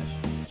Auto Glass?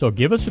 So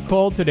give us a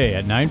call today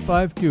at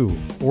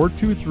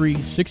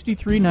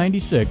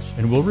 952-423-6396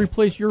 and we'll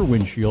replace your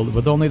windshield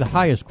with only the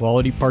highest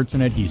quality parts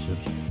and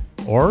adhesives.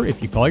 Or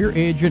if you call your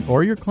agent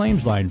or your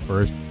claims line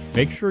first,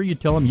 make sure you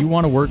tell them you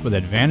want to work with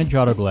Advantage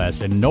Auto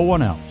Glass and no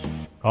one else.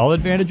 Call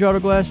Advantage Auto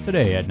Glass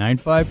today at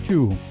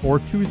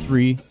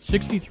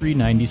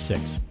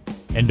 952-423-6396.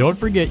 And don't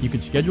forget, you can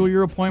schedule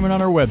your appointment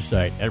on our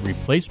website at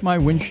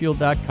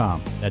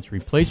replacemywindshield.com. That's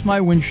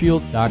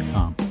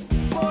replacemywindshield.com.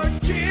 For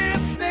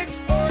chips,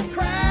 nicks, or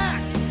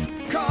cracks,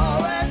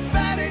 call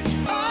Advantage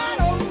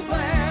Auto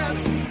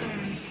Glass.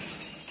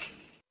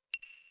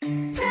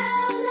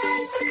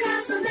 Pro-life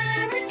across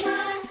America,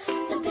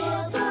 the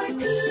Billboard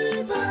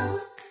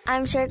people.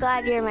 I'm sure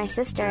glad you're my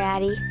sister,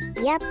 Addie.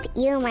 Yep,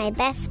 you're my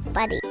best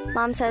buddy.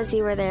 Mom says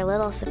you were their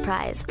little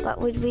surprise.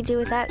 What would we do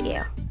without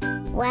you?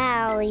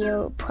 Well,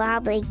 you'll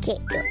probably get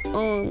your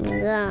own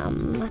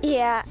gum.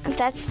 Yeah,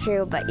 that's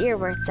true, but you're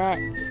worth it.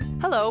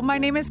 Hello, my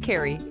name is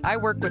Carrie. I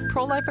work with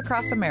Pro-Life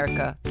Across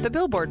America, the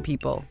Billboard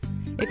people.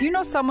 If you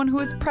know someone who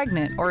is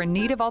pregnant or in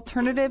need of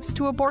alternatives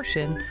to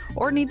abortion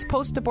or needs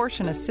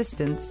post-abortion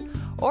assistance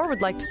or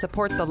would like to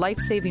support the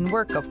life-saving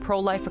work of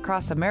Pro-Life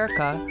Across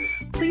America,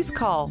 please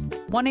call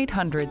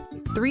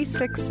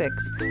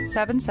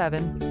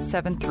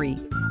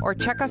 1-800-366-7773 or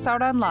check us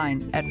out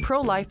online at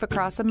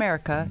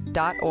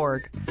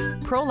prolifeacrossamerica.org.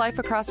 Pro-Life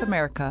Across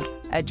America,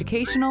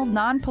 educational,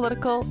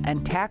 non-political,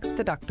 and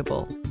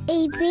tax-deductible.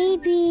 A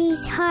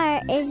baby's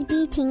heart is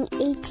beating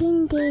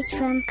 18 days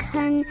from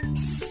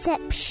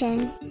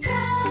conception.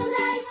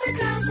 Pro-life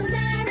across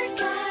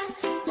America,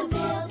 the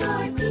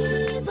Billboard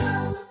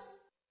people.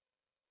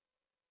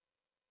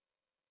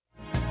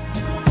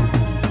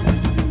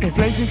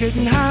 Inflation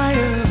getting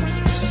higher,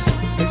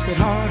 makes it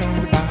hard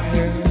on the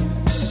buyer.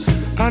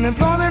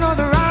 Unemployment on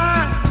the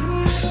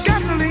rise,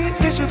 gasoline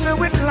issues filled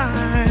with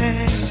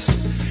lines,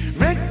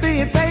 rent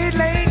being paid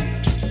late.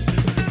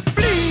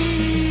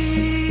 Please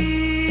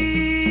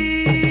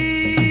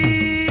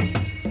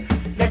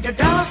let the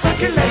dollar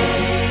circulate.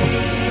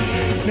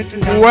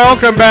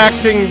 Welcome back,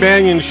 King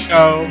Banyan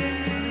Show.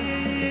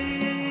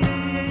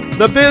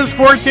 The Biz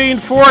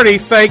 1440.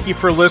 Thank you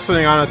for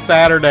listening on a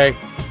Saturday.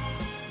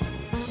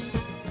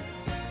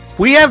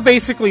 We have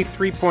basically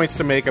 3 points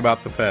to make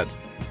about the Fed,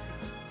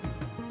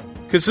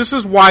 because this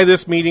is why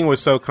this meeting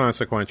was so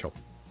consequential.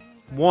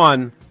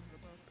 One,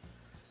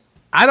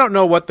 I don't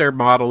know what their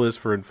model is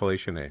for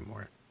inflation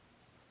anymore.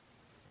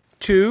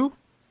 Two,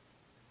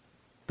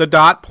 the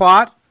dot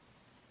plot.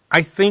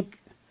 I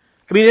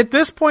mean, at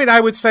this point, I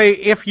would say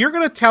if you're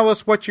going to tell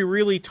us what you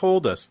really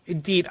told us,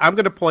 indeed, I'm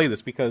going to play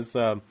this because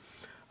I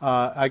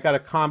got a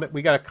comment.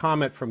 We got a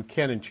comment from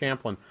Ken and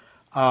Champlin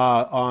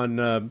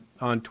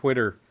on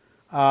Twitter.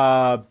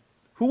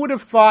 Who would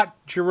have thought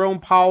Jerome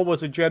Powell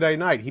was a Jedi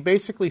Knight? He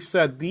basically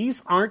said,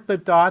 "These aren't the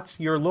dots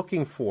you're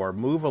looking for.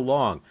 Move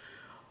along."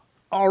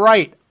 All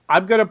right,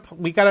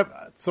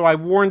 So I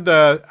warned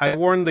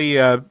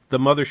the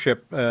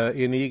mothership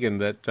in Egan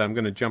that I'm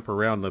going to jump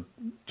around the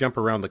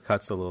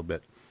cuts a little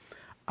bit.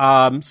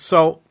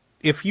 So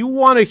if you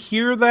want to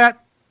hear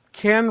that,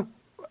 Ken,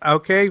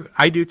 okay,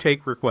 I do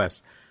take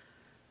requests.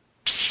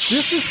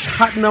 This is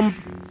cut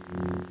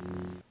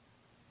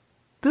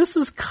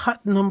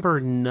number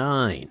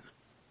 9.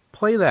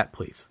 Play that,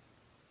 please.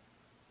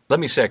 Let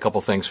me say a couple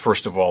things.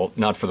 First of all,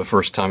 not for the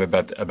first time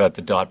about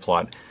the dot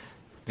plot.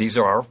 These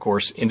are, of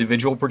course,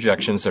 individual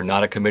projections. They're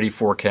not a committee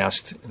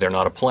forecast. They're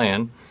not a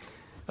plan.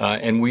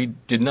 And we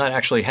did not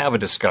actually have a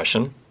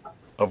discussion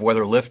of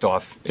whether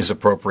liftoff is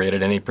appropriate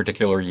at any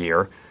particular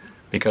year,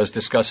 because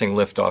discussing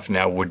liftoff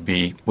now would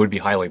be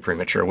highly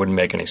premature. It wouldn't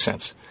make any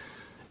sense.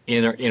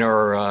 In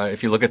our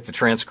if you look at the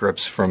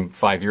transcripts from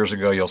 5 years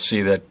ago, you'll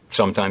see that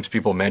sometimes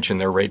people mention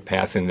their rate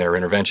path in their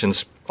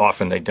interventions.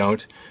 Often they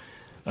don't.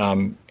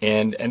 And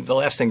the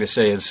last thing to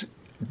say is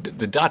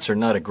the dots are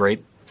not a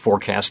great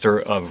forecaster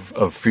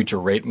of future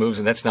rate moves,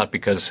 and that's not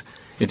because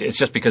it's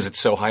just because it's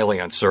so highly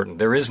uncertain.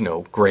 There is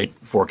no great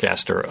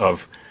forecaster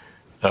of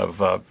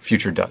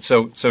future dots.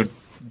 So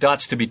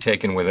dots to be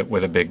taken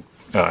with a big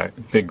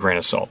grain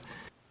of salt.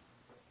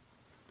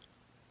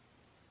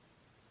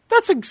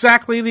 That's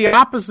exactly the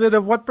opposite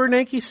of what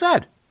Bernanke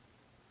said.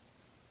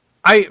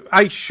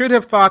 I should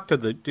have thought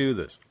to do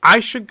this. I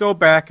should go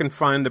back and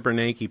find the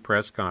Bernanke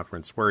press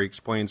conference where he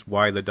explains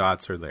why the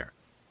dots are there.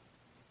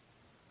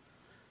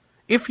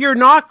 If you're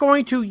not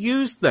going to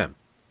use them,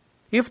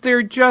 if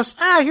they're just,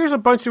 here's a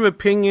bunch of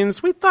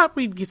opinions, we thought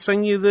we'd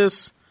send you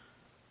this.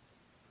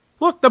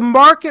 Look, the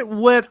market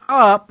went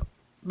up,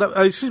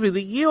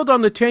 the yield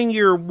on the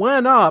 10-year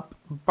went up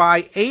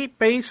by 8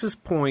 basis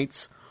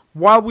points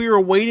while we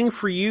were waiting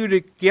for you to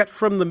get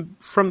from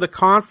the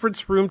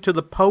conference room to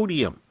the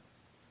podium.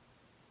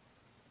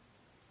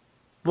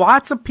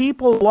 Lots of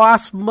people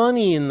lost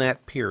money in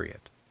that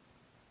period.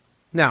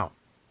 Now,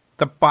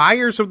 the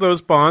buyers of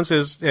those bonds,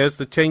 as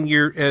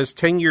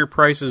 10-year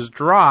prices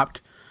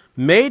dropped,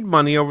 made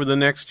money over the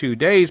next 2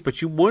 days,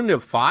 but you wouldn't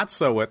have thought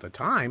so at the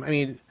time. I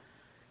mean,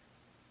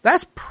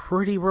 that's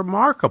pretty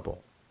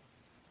remarkable.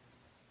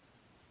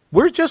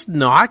 We're just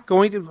not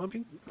going to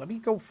let me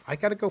go. I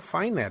got to go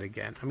find that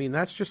again. I mean,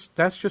 that's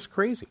just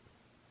crazy.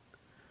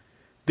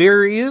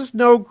 There is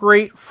no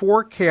great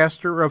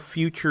forecaster of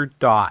future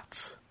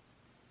dots.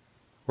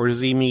 Or does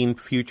he mean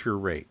future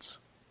rates?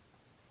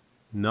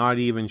 Not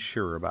even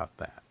sure about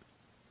that.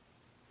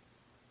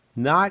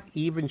 Not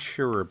even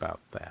sure about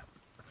that.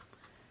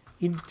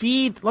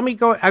 Indeed, let me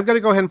go. I've got to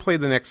go ahead and play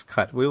the next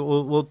cut.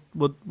 We'll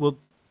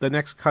the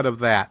next cut of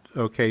that.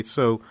 Okay,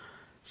 so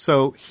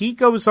he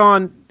goes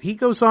on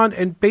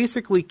and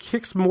basically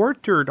kicks more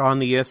dirt on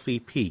the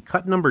SEP.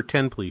 Cut number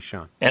 10, please,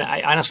 Sean.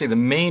 And honestly, the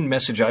main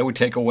message I would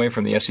take away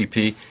from the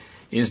SEP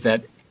is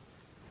that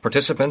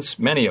participants,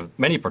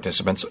 many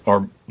participants,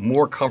 are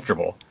more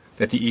comfortable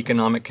that the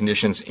economic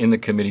conditions in the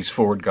committee's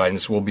forward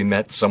guidance will be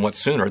met somewhat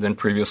sooner than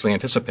previously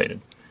anticipated.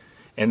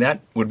 And that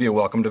would be a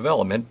welcome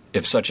development.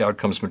 If such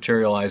outcomes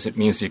materialize, it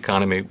means the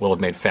economy will have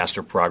made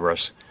faster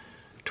progress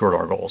toward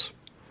our goals.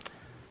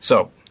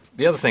 So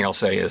the other thing I'll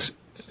say is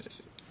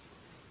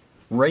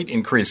rate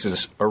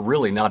increases are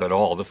really not at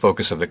all the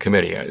focus of the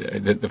committee.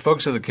 The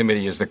focus of the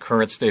committee is the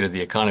current state of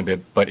the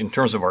economy, but in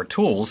terms of our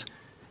tools,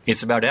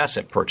 it's about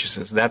asset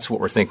purchases. That's what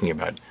we're thinking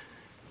about.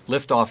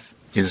 Liftoff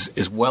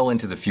is well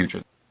into the future.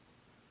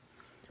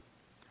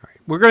 All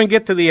right. We're going to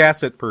get to the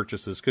asset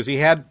purchases because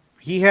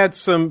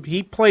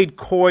he played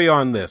coy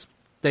on this.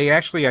 They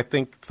actually, I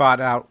think, thought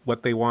out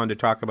what they wanted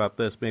to talk about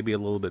this maybe a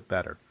little bit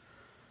better.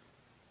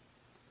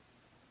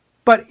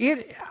 But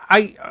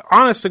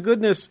honest to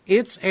goodness,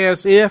 it's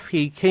as if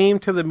he came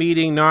to the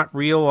meeting not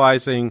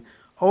realizing,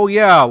 oh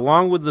yeah,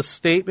 along with the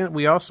statement,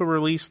 we also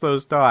released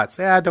those dots.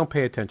 Don't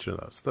pay attention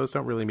to those. Those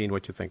don't really mean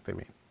what you think they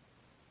mean.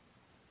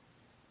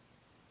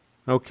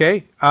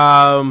 Okay,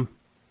 that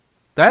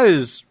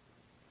is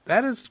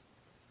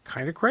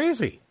kind of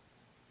crazy.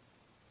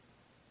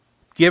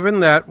 Given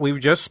that we've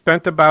just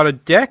spent about a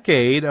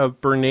decade of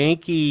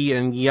Bernanke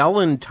and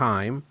Yellen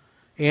time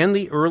and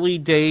the early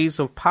days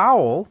of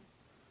Powell,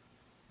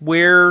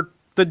 where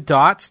the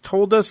dots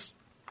told us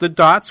the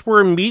dots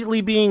were immediately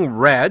being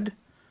read.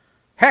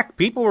 Heck,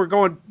 people were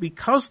going,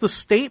 because the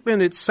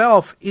statement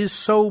itself is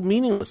so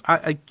meaningless.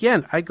 I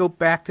go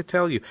back to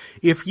tell you,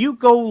 if you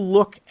go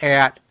look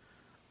at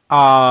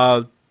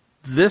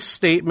this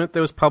statement that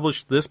was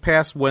published this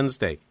past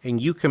Wednesday, and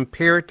you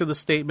compare it to the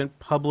statement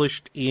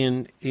published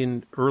in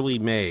early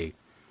May,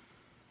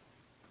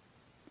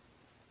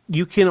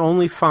 you can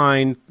only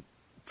find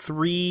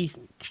two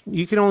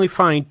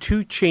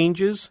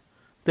changes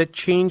that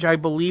change, I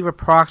believe,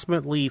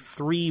 approximately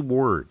 3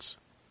 words.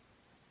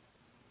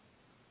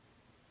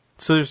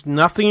 So there's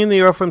nothing in the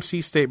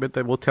FOMC statement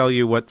that will tell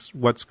you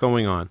what's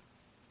going on.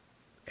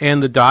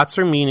 And the dots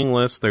are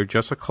meaningless. They're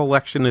just a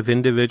collection of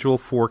individual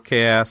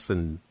forecasts,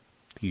 and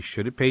you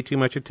shouldn't pay too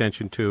much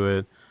attention to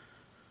it.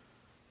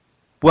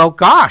 Well,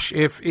 gosh,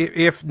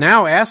 if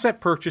now asset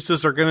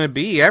purchases are going to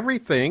be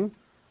everything,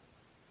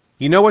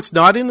 you know what's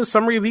not in the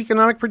summary of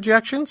economic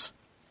projections?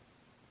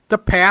 The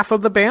path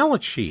of the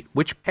balance sheet,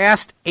 which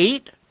passed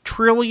 $8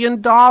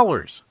 trillion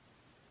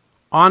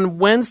on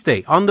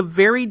Wednesday, on the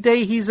very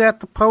day he's at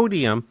the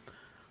podium.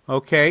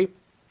 Okay,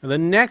 the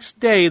next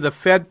day the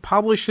Fed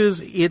publishes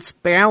its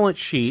balance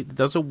sheet,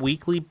 does a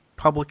weekly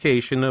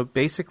publication of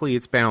basically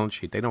its balance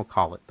sheet. They don't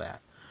call it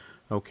that.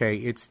 Okay,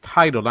 it's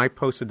titled, I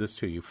posted this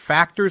to you,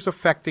 Factors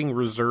Affecting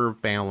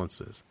Reserve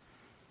Balances.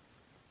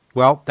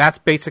 Well, that's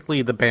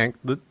basically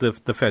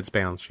the Fed's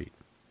balance sheet.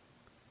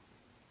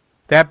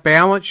 That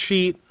balance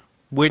sheet,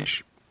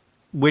 which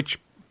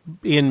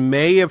in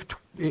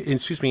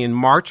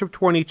March of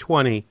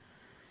 2020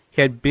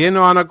 had been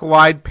on a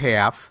glide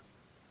path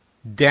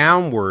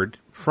downward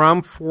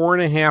from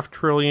 $4.5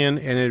 trillion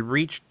and had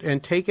reached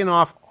and taken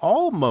off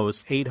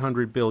almost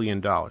 $800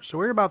 billion. So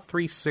we're about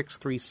 3.6,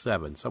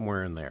 3.7,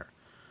 somewhere in there.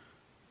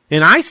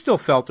 And I still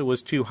felt it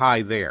was too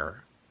high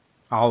there,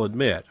 I'll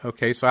admit.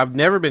 Okay, so I've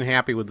never been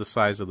happy with the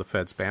size of the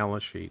Fed's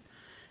balance sheet,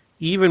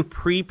 even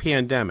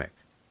pre-pandemic.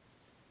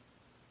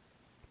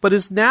 But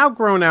it's now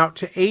grown out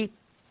to $8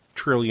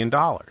 trillion.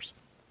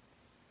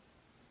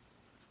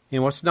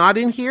 And what's not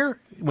in here,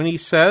 when he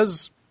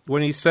says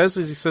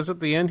at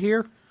the end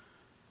here,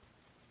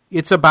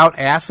 it's about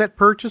asset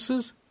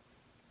purchases.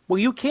 Well,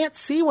 you can't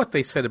see what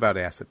they said about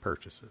asset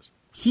purchases.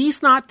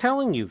 He's not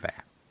telling you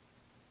that.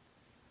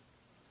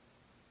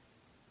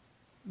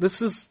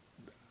 This is,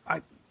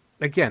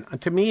 again,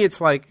 to me,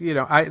 it's like,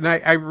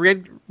 I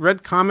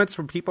read comments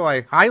from people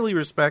I highly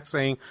respect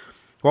saying,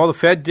 well, the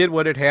Fed did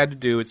what it had to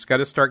do. It's got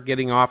to start get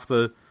off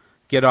the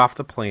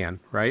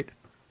plan, right?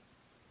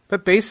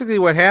 But basically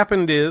what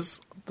happened is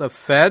the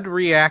Fed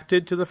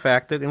reacted to the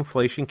fact that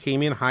inflation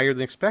came in higher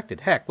than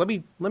expected. Heck, let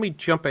me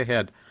jump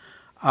ahead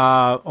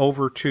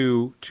over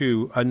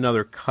to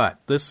another cut.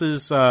 This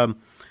is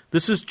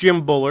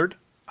Jim Bullard.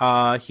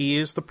 He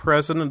is the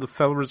president of the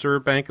Federal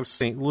Reserve Bank of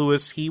St.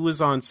 Louis. He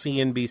was on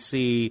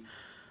CNBC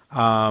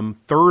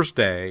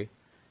Thursday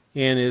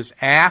and is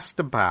asked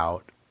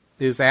about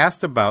is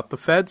asked about the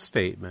Fed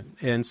statement.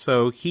 And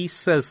so he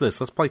says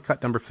this. Let's play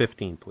cut number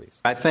 15, please.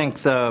 I think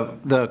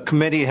the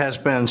committee has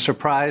been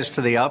surprised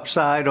to the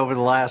upside over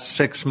the last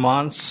 6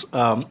 months.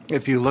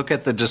 If you look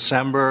at the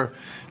December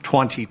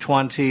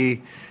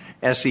 2020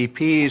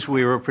 SEPs,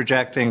 we were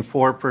projecting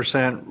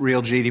 4%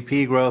 real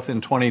GDP growth in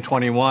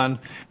 2021.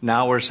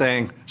 Now we're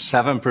saying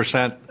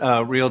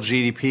 7% real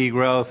GDP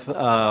growth,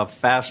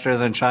 faster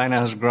than China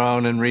has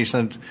grown in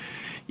recent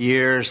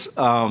years.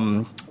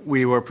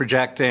 We were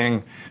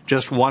projecting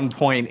just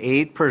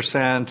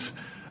 1.8%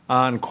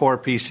 on core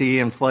PCE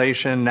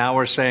inflation. Now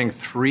we're saying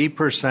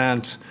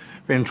 3%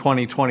 in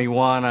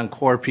 2021 on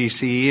core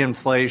PCE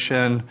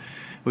inflation.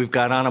 We've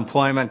got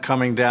unemployment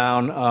coming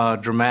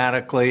down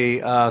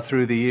dramatically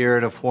through the year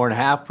to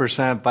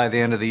 4.5% by the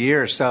end of the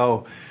year.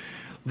 So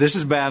this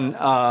has been,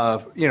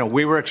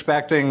 we were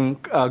expecting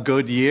a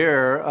good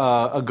year,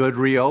 a good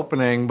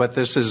reopening, but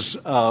this is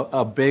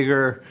a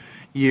bigger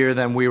year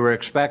than we were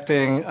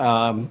expecting,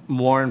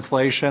 more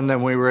inflation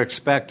than we were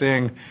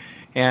expecting.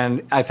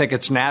 And I think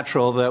it's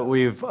natural that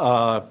we've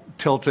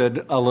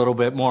tilted a little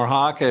bit more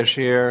hawkish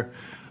here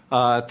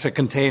to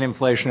contain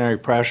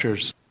inflationary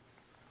pressures.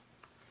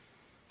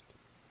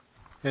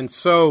 And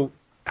so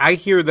I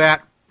hear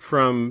that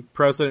from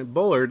President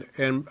Bullard,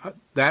 and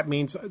that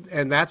means,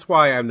 and that's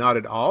why I'm not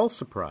at all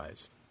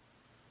surprised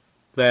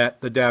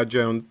that the Dow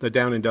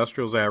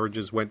Industrials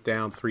averages went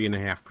down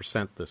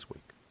 3.5% this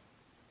week.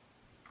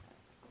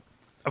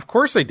 Of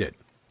course they did.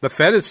 The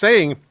Fed is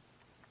saying,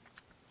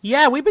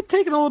 yeah, we've been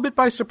taken a little bit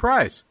by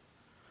surprise.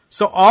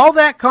 So all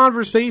that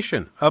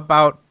conversation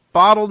about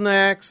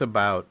bottlenecks,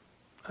 about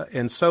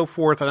and so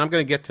forth, and I'm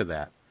going to get to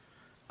that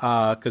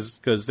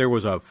because there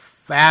was a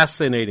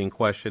fascinating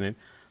question and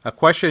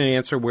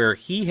answer where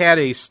he had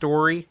a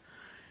story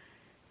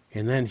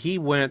and then he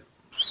went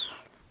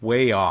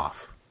way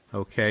off.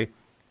 Okay,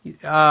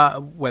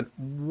 went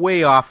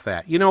way off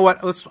that. You know what?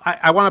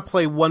 I want to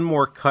play one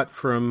more cut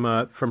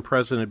from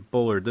President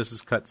Bullard. This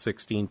is cut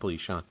 16,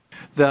 please, Sean.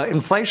 The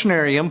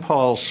inflationary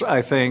impulse,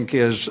 I think,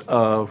 is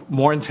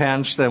more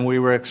intense than we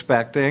were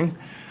expecting.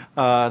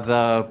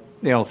 The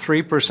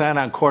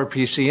 3% on core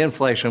PCE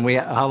inflation.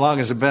 How long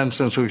has it been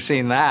since we've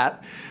seen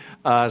that?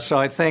 So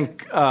I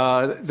think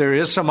there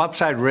is some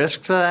upside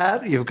risk to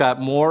that. You've got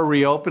more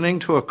reopening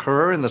to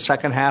occur in the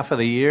second half of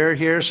the year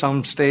here.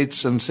 Some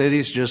states and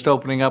cities just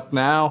opening up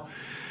now.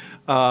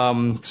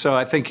 So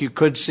I think you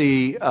could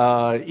see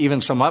even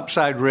some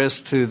upside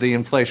risk to the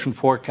inflation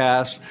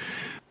forecast.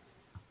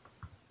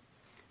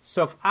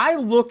 So if I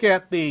look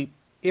at the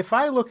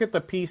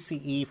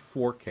PCE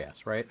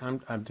forecast, right?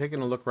 I'm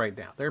taking a look right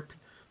now.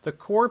 The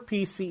core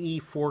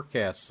PCE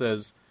forecast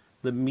says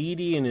the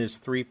median is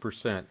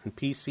 3%, and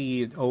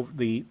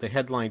PCE, the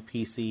headline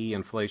PCE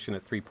inflation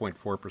at 3.4%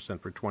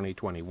 for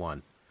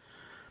 2021.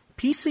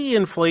 PCE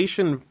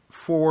inflation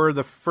for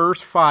the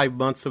first 5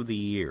 months of the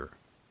year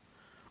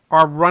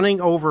are running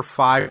over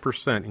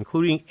 5%,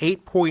 including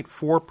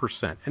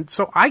 8.4%. And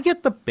so I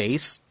get the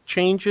base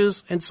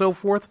changes and so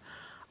forth.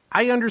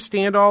 I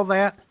understand all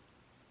that.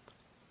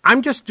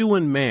 I'm just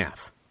doing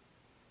math.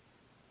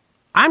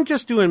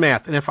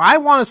 And if I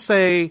want to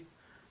say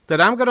that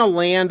I'm going to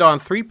land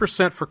on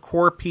 3% for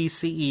core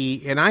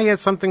PCE, and I had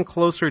something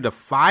closer to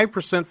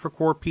 5% for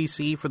core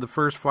PCE for the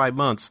first 5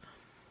 months,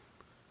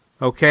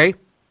 okay?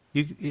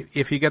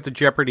 If you get the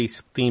Jeopardy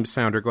theme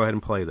sounder, go ahead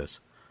and play this.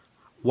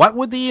 What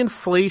would the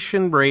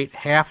inflation rate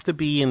have to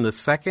be in the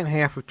second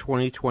half of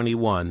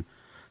 2021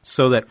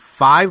 so that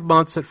 5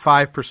 months at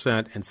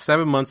 5% and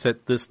 7 months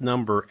at this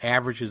number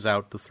averages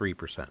out to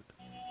 3%?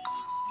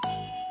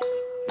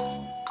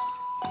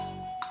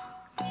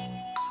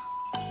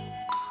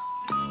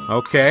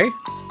 Okay.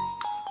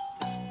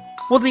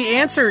 Well, the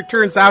answer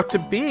turns out to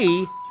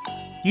be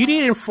you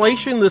need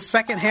inflation the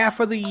second half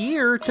of the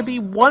year to be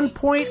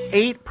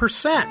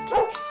 1.8%.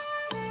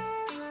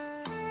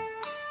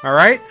 All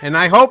right? And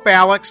I hope,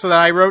 Alex, that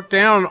I wrote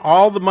down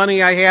all the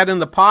money I had in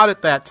the pot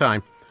at that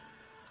time.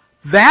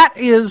 I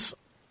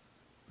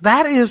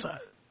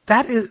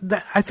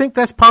think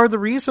that's part of the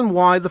reason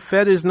why the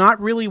Fed is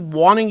not really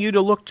wanting you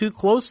to look too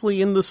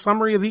closely in the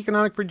summary of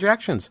economic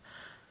projections.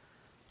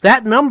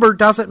 That number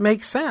doesn't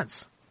make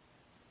sense.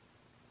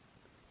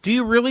 Do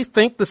you really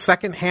think the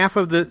second half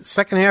of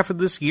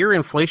this year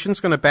inflation's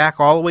going to back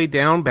all the way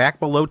down, back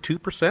below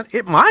 2%?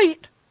 It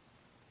might.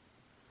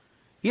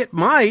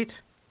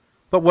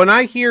 But when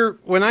I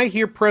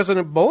hear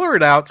President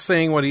Bullard out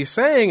saying what he's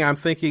saying, I'm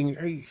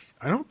thinking,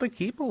 I don't think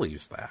he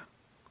believes that.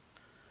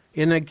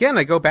 And again,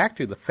 I go back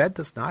to the Fed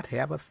does not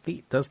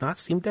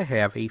seem to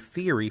have a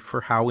theory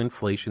for how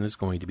inflation is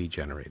going to be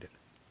generated.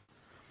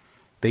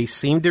 They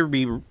seem to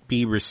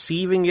be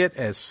receiving it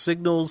as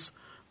signals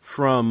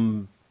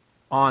from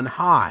on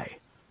high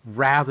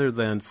rather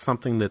than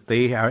something that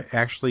they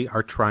actually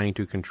are trying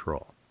to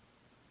control.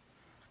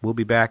 We'll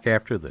be back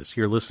after this.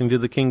 You're listening to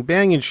The King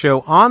Banaian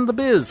Show on The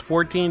Biz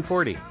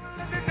 1440.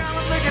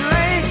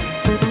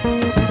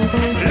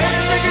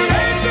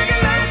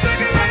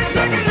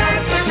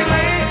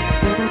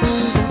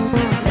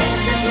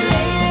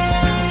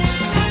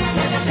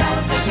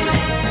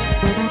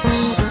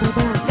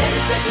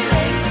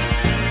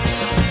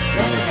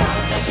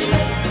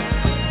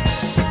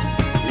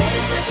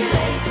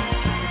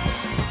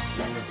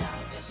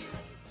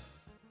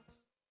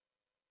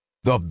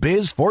 The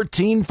Biz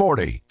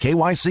 1440,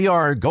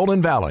 KYCR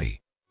Golden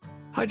Valley.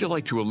 How'd you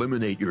like to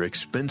eliminate your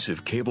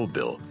expensive cable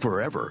bill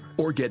forever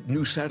or get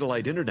new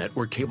satellite internet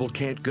where cable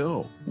can't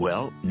go?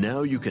 Well,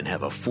 now you can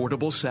have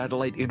affordable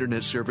satellite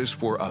internet service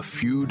for a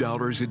few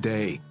dollars a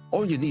day.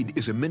 All you need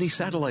is a mini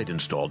satellite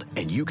installed,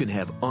 and you can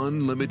have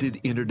unlimited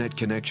internet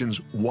connections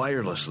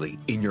wirelessly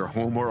in your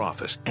home or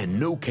office. And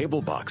no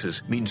cable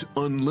boxes means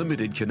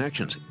unlimited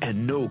connections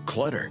and no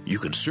clutter. You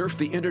can surf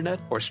the internet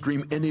or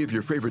stream any of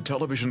your favorite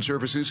television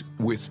services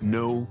with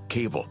no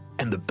cable.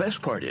 And the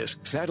best part is,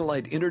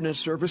 satellite internet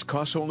service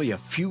costs only a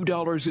few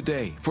dollars a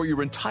day for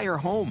your entire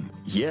home.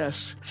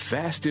 Yes,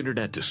 fast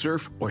internet to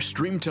surf or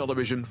stream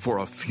television for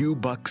a few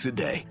bucks a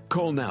day.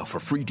 Call now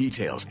for free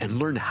details and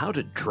learn how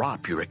to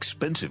drop your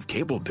expensive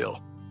cable bill.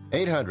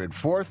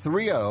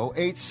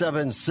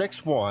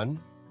 800-430-8761.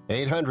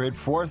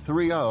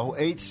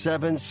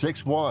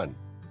 800-430-8761.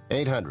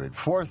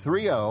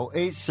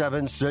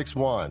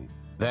 800-430-8761.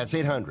 That's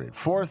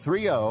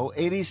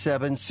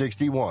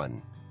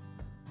 800-430-8761.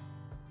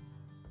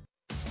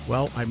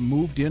 Well, I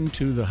moved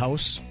into the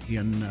house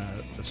in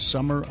the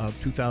summer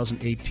of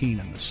 2018,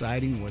 and the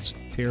siding was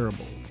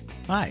terrible.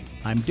 Hi,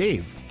 I'm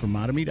Dave from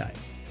Matamidi.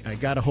 I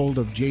got a hold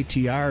of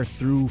JTR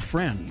through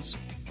friends.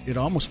 It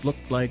almost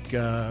looked like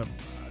a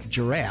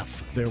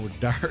giraffe. There were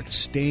dark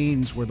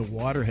stains where the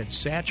water had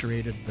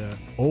saturated the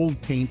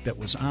old paint that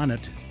was on it,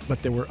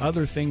 but there were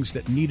other things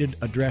that needed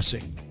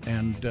addressing.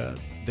 And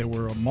there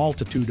were a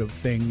multitude of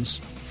things,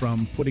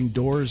 from putting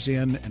doors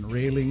in and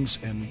railings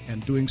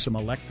and doing some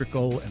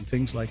electrical and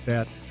things like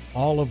that,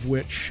 all of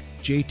which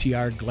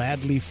JTR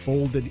gladly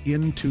folded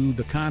into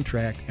the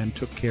contract and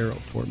took care of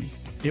for me.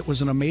 It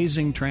was an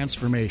amazing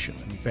transformation.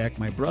 In fact,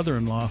 my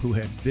brother-in-law, who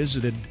had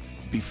visited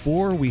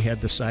before we had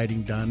the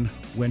siding done,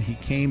 when he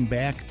came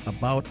back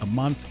about a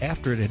month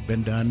after it had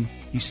been done,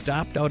 he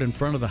stopped out in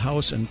front of the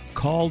house and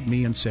called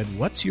me and said,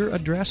 "What's your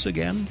address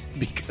again?"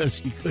 Because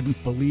he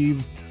couldn't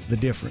believe the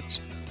difference.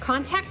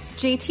 Contact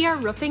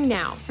JTR Roofing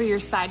now for your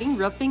siding,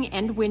 roofing,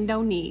 and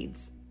window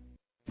needs.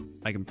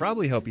 I can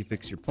probably help you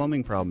fix your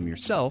plumbing problem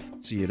yourself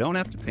so you don't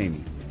have to pay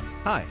me.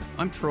 Hi,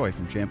 I'm Troy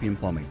from Champion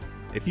Plumbing.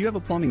 If you have a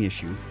plumbing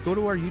issue, go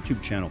to our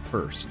YouTube channel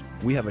first.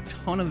 We have a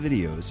ton of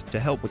videos to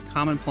help with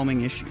common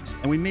plumbing issues,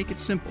 and we make it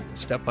simple with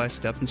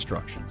step-by-step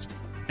instructions.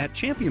 At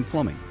Champion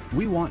Plumbing,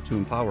 we want to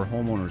empower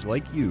homeowners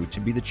like you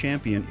to be the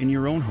champion in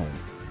your own home.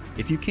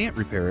 If you can't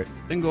repair it,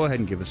 then go ahead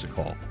and give us a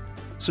call.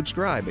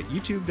 Subscribe at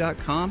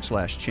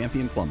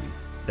youtube.com/championplumbing.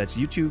 That's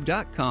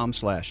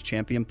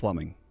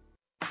youtube.com/championplumbing.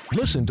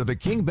 Listen to the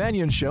King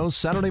Banyan Show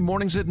Saturday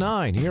mornings at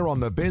 9 here on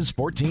the Biz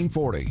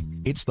 1440.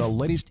 It's the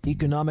latest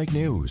economic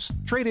news,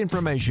 trade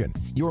information,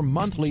 your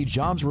monthly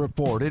jobs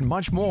report, and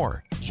much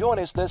more. Join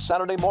us this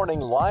Saturday morning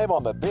live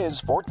on the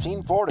Biz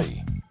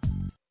 1440.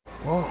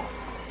 Whoa,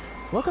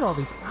 look at all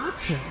these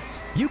options.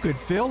 You could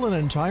fill an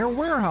entire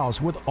warehouse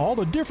with all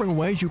the different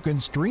ways you can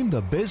stream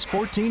the Biz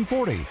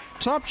 1440.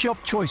 Top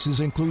shelf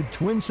choices include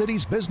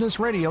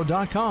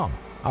TwinCitiesBusinessRadio.com,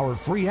 our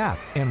free app,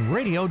 and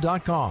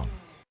radio.com.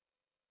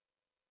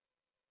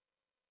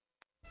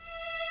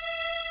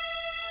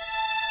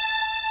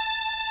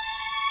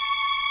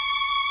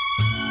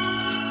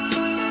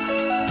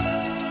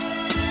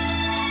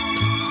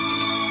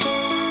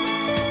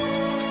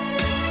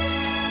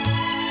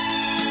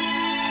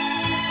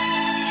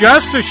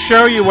 Just to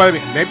show you what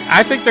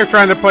I think they're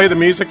trying to play the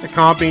music to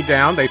calm me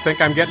down. They think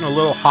I'm getting a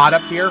little hot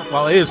up here.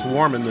 Well, it is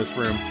warm in this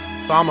room.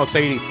 It's almost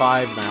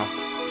 85 now.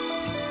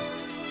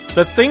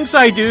 The things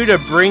I do to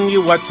bring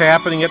you what's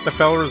happening at the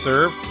Federal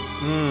Reserve.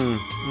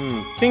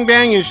 King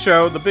Banyan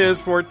Show, the Biz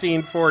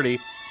 1440.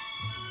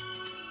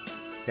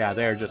 Yeah,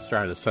 they're just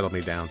trying to settle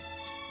me down.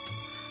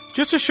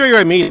 Just to show you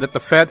what I mean, that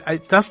the Fed,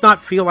 it does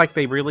not feel like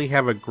they really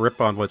have a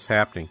grip on what's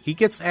happening. He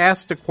gets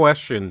asked a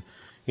question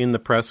in the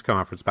press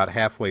conference, about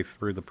halfway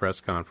through the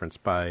press conference,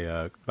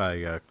 by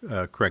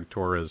Craig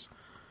Torres,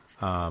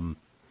 from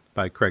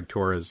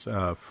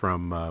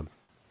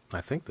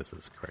I think this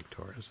is Craig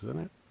Torres, isn't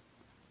it?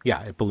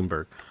 Yeah, at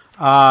Bloomberg,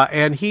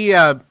 and he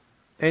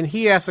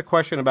asked a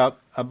question about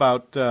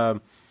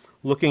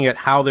looking at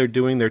how they're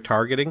doing their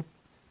targeting,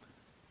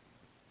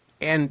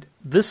 and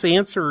this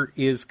answer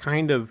is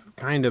kind of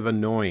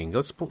annoying.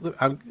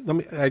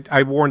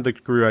 I warned the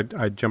crew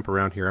I'd jump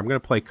around here. I'm going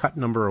to play cut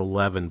number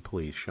 11,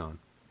 please, Sean.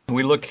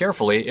 We look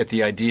carefully at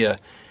the idea.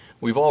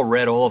 We've all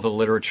read all of the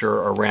literature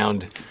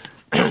around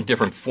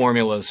different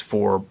formulas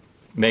for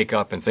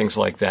makeup and things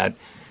like that,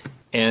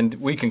 and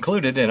we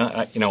concluded, and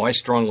I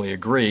strongly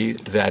agree,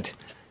 that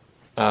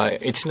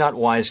it's not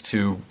wise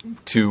to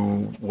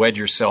wed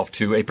yourself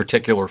to a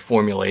particular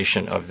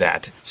formulation of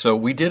that. So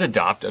we did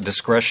adopt a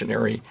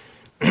discretionary.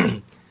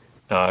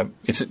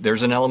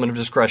 There's an element of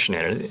discretion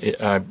in it.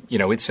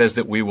 It says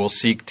that we will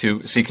seek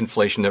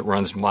inflation that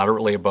runs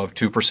moderately above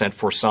 2%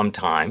 for some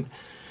time.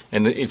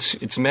 And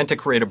it's meant to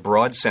create a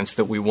broad sense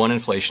that we want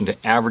inflation to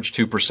average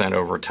 2%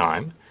 over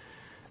time,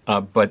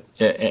 but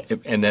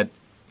that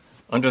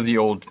under the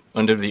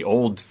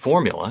old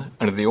formula,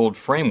 under the old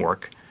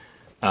framework,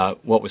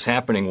 what was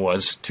happening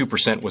was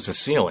 2% was a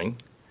ceiling,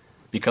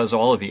 because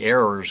all of the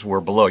errors were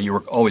below, you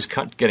were always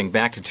getting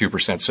back to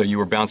 2%, so you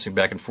were bouncing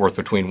back and forth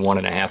between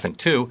 1.5 and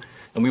 2,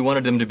 and we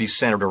wanted them to be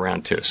centered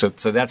around 2. So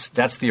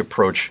that's the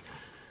approach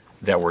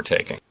that we're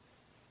taking.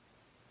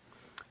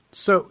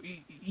 So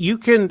you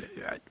can,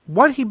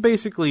 what he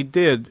basically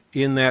did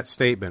in that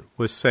statement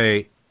was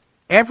say,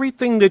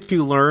 everything that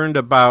you learned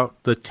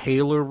about the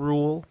Taylor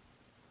rule,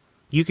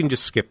 you can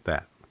just skip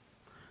that.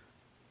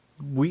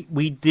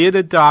 We did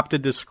adopt a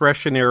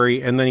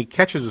discretionary, and then he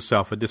catches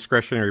himself, a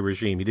discretionary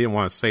regime. He didn't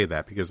want to say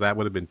that because that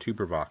would have been too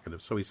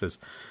provocative. So he says,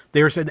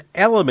 there's an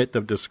element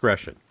of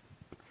discretion.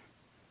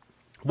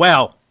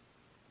 Well,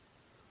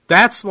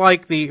 that's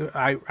like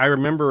I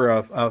remember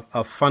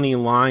a funny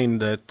line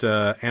that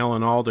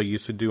Alan Alda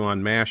used to do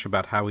on MASH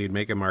about how he'd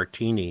make a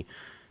martini.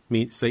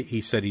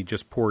 He said he'd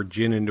just pour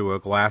gin into a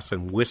glass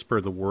and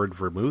whisper the word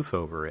vermouth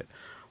over it.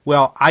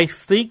 Well, I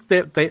think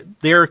that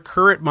their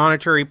current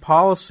monetary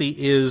policy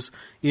is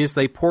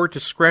they pour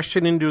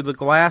discretion into the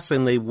glass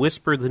and they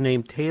whisper the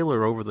name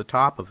Taylor over the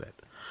top of it,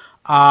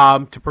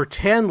 to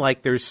pretend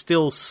like there's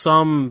still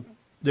some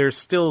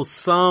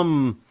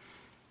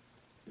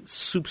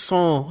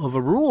soupçon of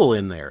a rule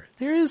in there.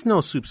 There is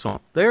no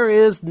soupçon. There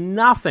is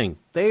nothing.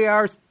 They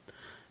are,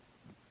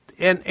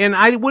 and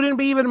I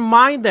wouldn't even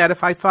mind that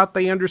if I thought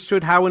they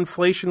understood how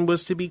inflation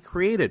was to be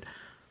created.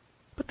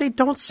 But they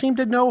don't seem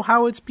to know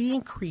how it's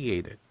being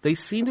created. They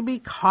seem to be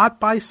caught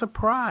by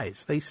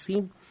surprise. They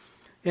seem,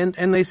 and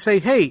they say,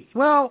 hey,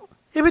 well,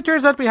 if it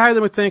turns out to be higher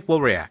than we think, we'll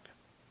react.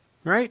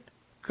 Right?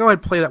 Go ahead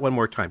and play that one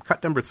more time.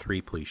 Cut number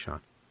 3, please, Sean.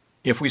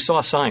 If we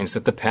saw signs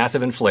that the path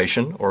of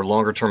inflation or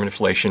longer-term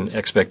inflation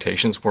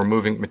expectations were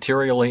moving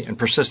materially and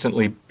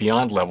persistently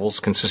beyond levels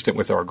consistent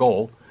with our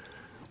goal,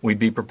 we'd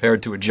be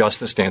prepared to adjust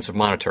the stance of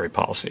monetary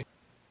policy.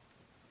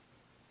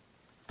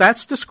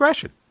 That's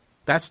discretion.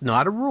 That's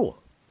not a rule.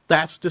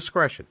 That's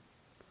discretion,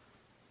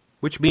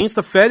 which means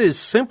the Fed is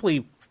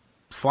simply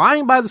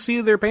flying by the seat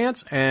of their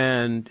pants,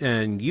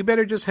 and you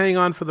better just hang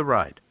on for the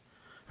ride.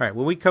 All right,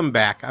 when we come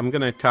back, I'm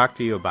going to talk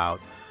to you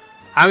about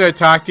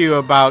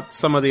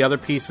some of the other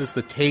pieces,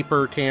 the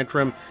taper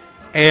tantrum,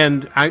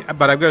 but I'm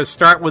going to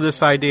start with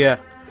this idea.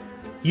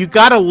 You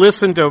got to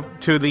listen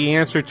to the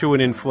answer to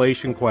an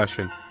inflation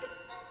question.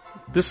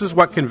 This is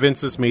what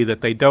convinces me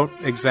that they don't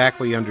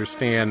exactly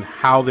understand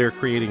how they're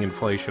creating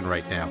inflation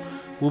right now.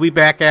 We'll be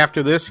back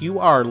after this. You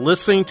are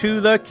listening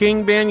to The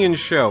King Banaian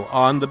Show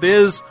on The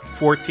Biz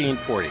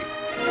 1440.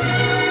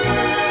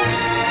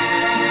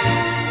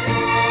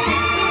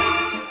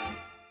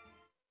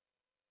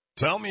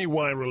 Tell me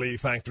why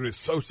Relief Factor is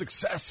so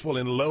successful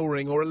in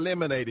lowering or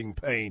eliminating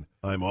pain.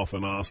 I'm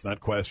often asked that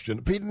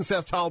question. Pete and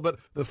Seth Talbot,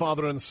 the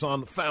father and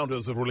son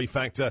founders of Relief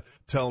Factor,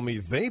 tell me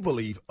they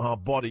believe our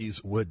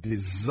bodies were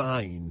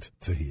designed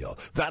to heal.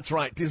 That's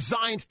right,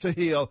 designed to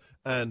heal,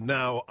 and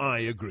now I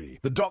agree.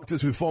 The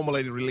doctors who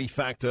formulated Relief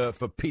Factor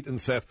for Pete and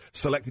Seth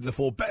selected the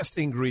 4 best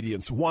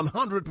ingredients,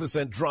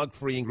 100%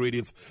 drug-free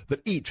ingredients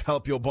that each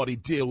help your body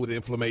deal with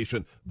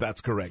inflammation.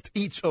 That's correct.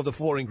 Each of the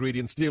 4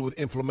 ingredients deal with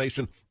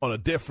inflammation on a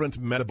different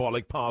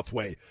metabolic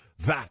pathway.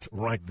 That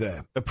right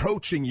there,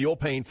 approaching your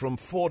pain from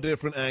 4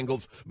 different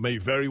angles, may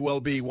very well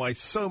be why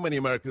so many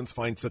Americans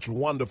find such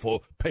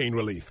wonderful pain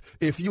relief.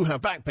 If you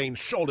have back pain,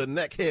 shoulder,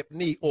 neck, hip,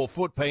 knee, or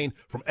foot pain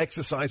from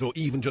exercise or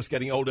even just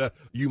getting older,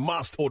 you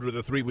must order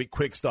the 3-week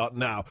quick start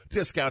now.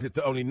 Discount it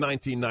to only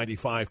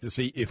 $19.95 to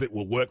see if it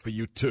will work for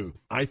you too.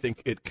 I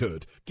think it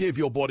could. Give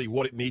your body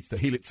what it needs to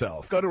heal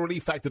itself. Go to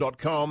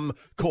ReliefFactor.com,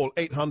 call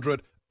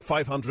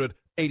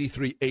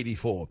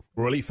 800-500-8384,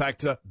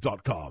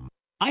 ReliefFactor.com.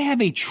 I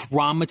have a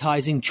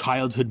traumatizing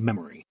childhood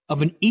memory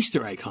of an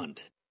Easter egg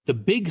hunt. The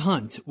big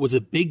hunt was a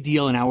big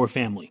deal in our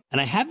family,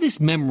 and I have this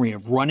memory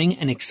of running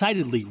and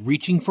excitedly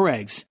reaching for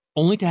eggs,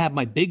 only to have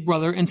my big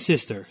brother and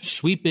sister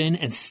sweep in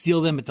and steal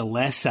them at the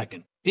last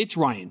second. It's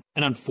Ryan,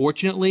 and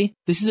unfortunately,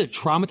 this is a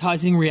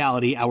traumatizing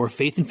reality our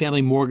Faith and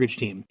Family Mortgage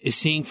team is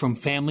seeing from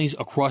families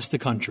across the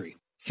country.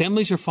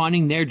 Families are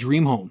finding their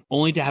dream home,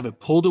 only to have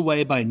it pulled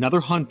away by another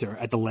hunter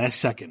at the last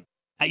second.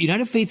 At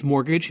United Faith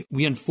Mortgage,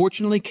 we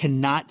unfortunately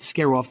cannot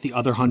scare off the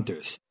other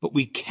hunters, but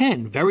we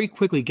can very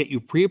quickly get you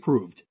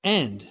pre-approved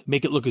and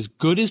make it look as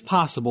good as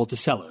possible to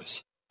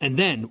sellers. And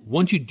then,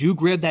 once you do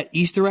grab that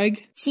Easter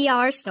egg, see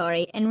our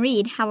story and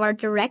read how our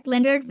direct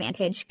lender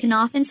advantage can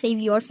often save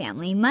your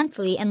family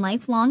monthly and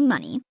lifelong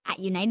money at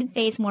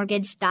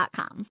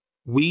UnitedFaithMortgage.com.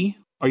 We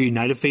are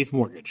United Faith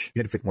Mortgage.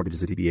 United Faith Mortgage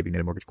is a DBA of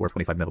United Mortgage Corp.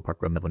 25 Melville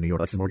Park Road, Melville, New York.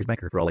 Licensed mortgage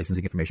banker. For all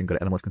licensing information, go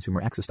to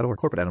NMLSConsumerAccess.org.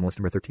 Corporate NMLS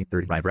number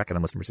 1335. REC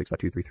NMLS number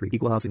 65233.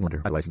 Equal housing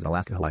lender. Licensed in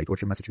Alaska, Hawaii,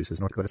 Georgia, Massachusetts,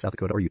 North Dakota, South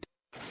Dakota, or Utah.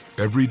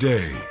 Every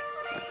day,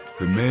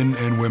 the men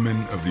and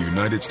women of the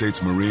United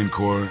States Marine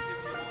Corps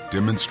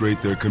demonstrate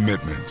their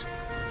commitment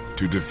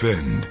to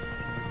defend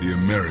the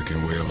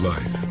American way of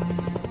life.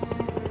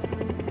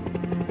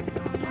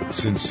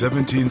 Since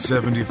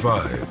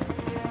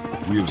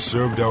 1775, we have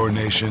served our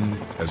nation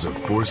as a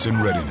force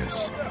in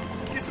readiness.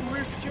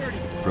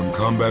 From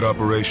combat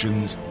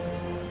operations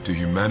to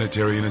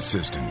humanitarian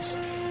assistance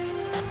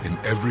in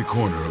every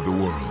corner of the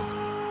world.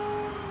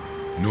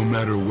 No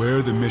matter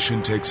where the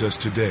mission takes us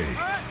today,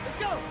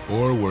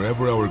 or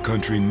wherever our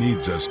country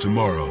needs us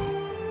tomorrow,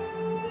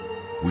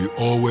 we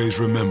always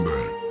remember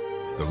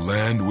the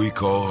land we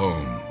call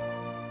home.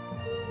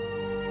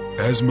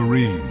 As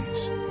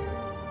Marines,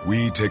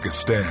 we take a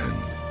stand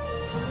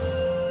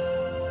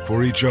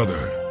for each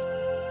other,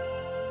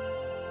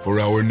 for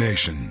our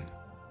nation,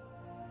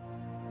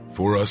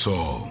 for us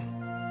all.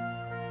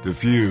 The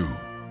few,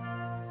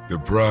 the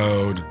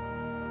proud,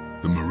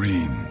 the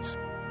Marines.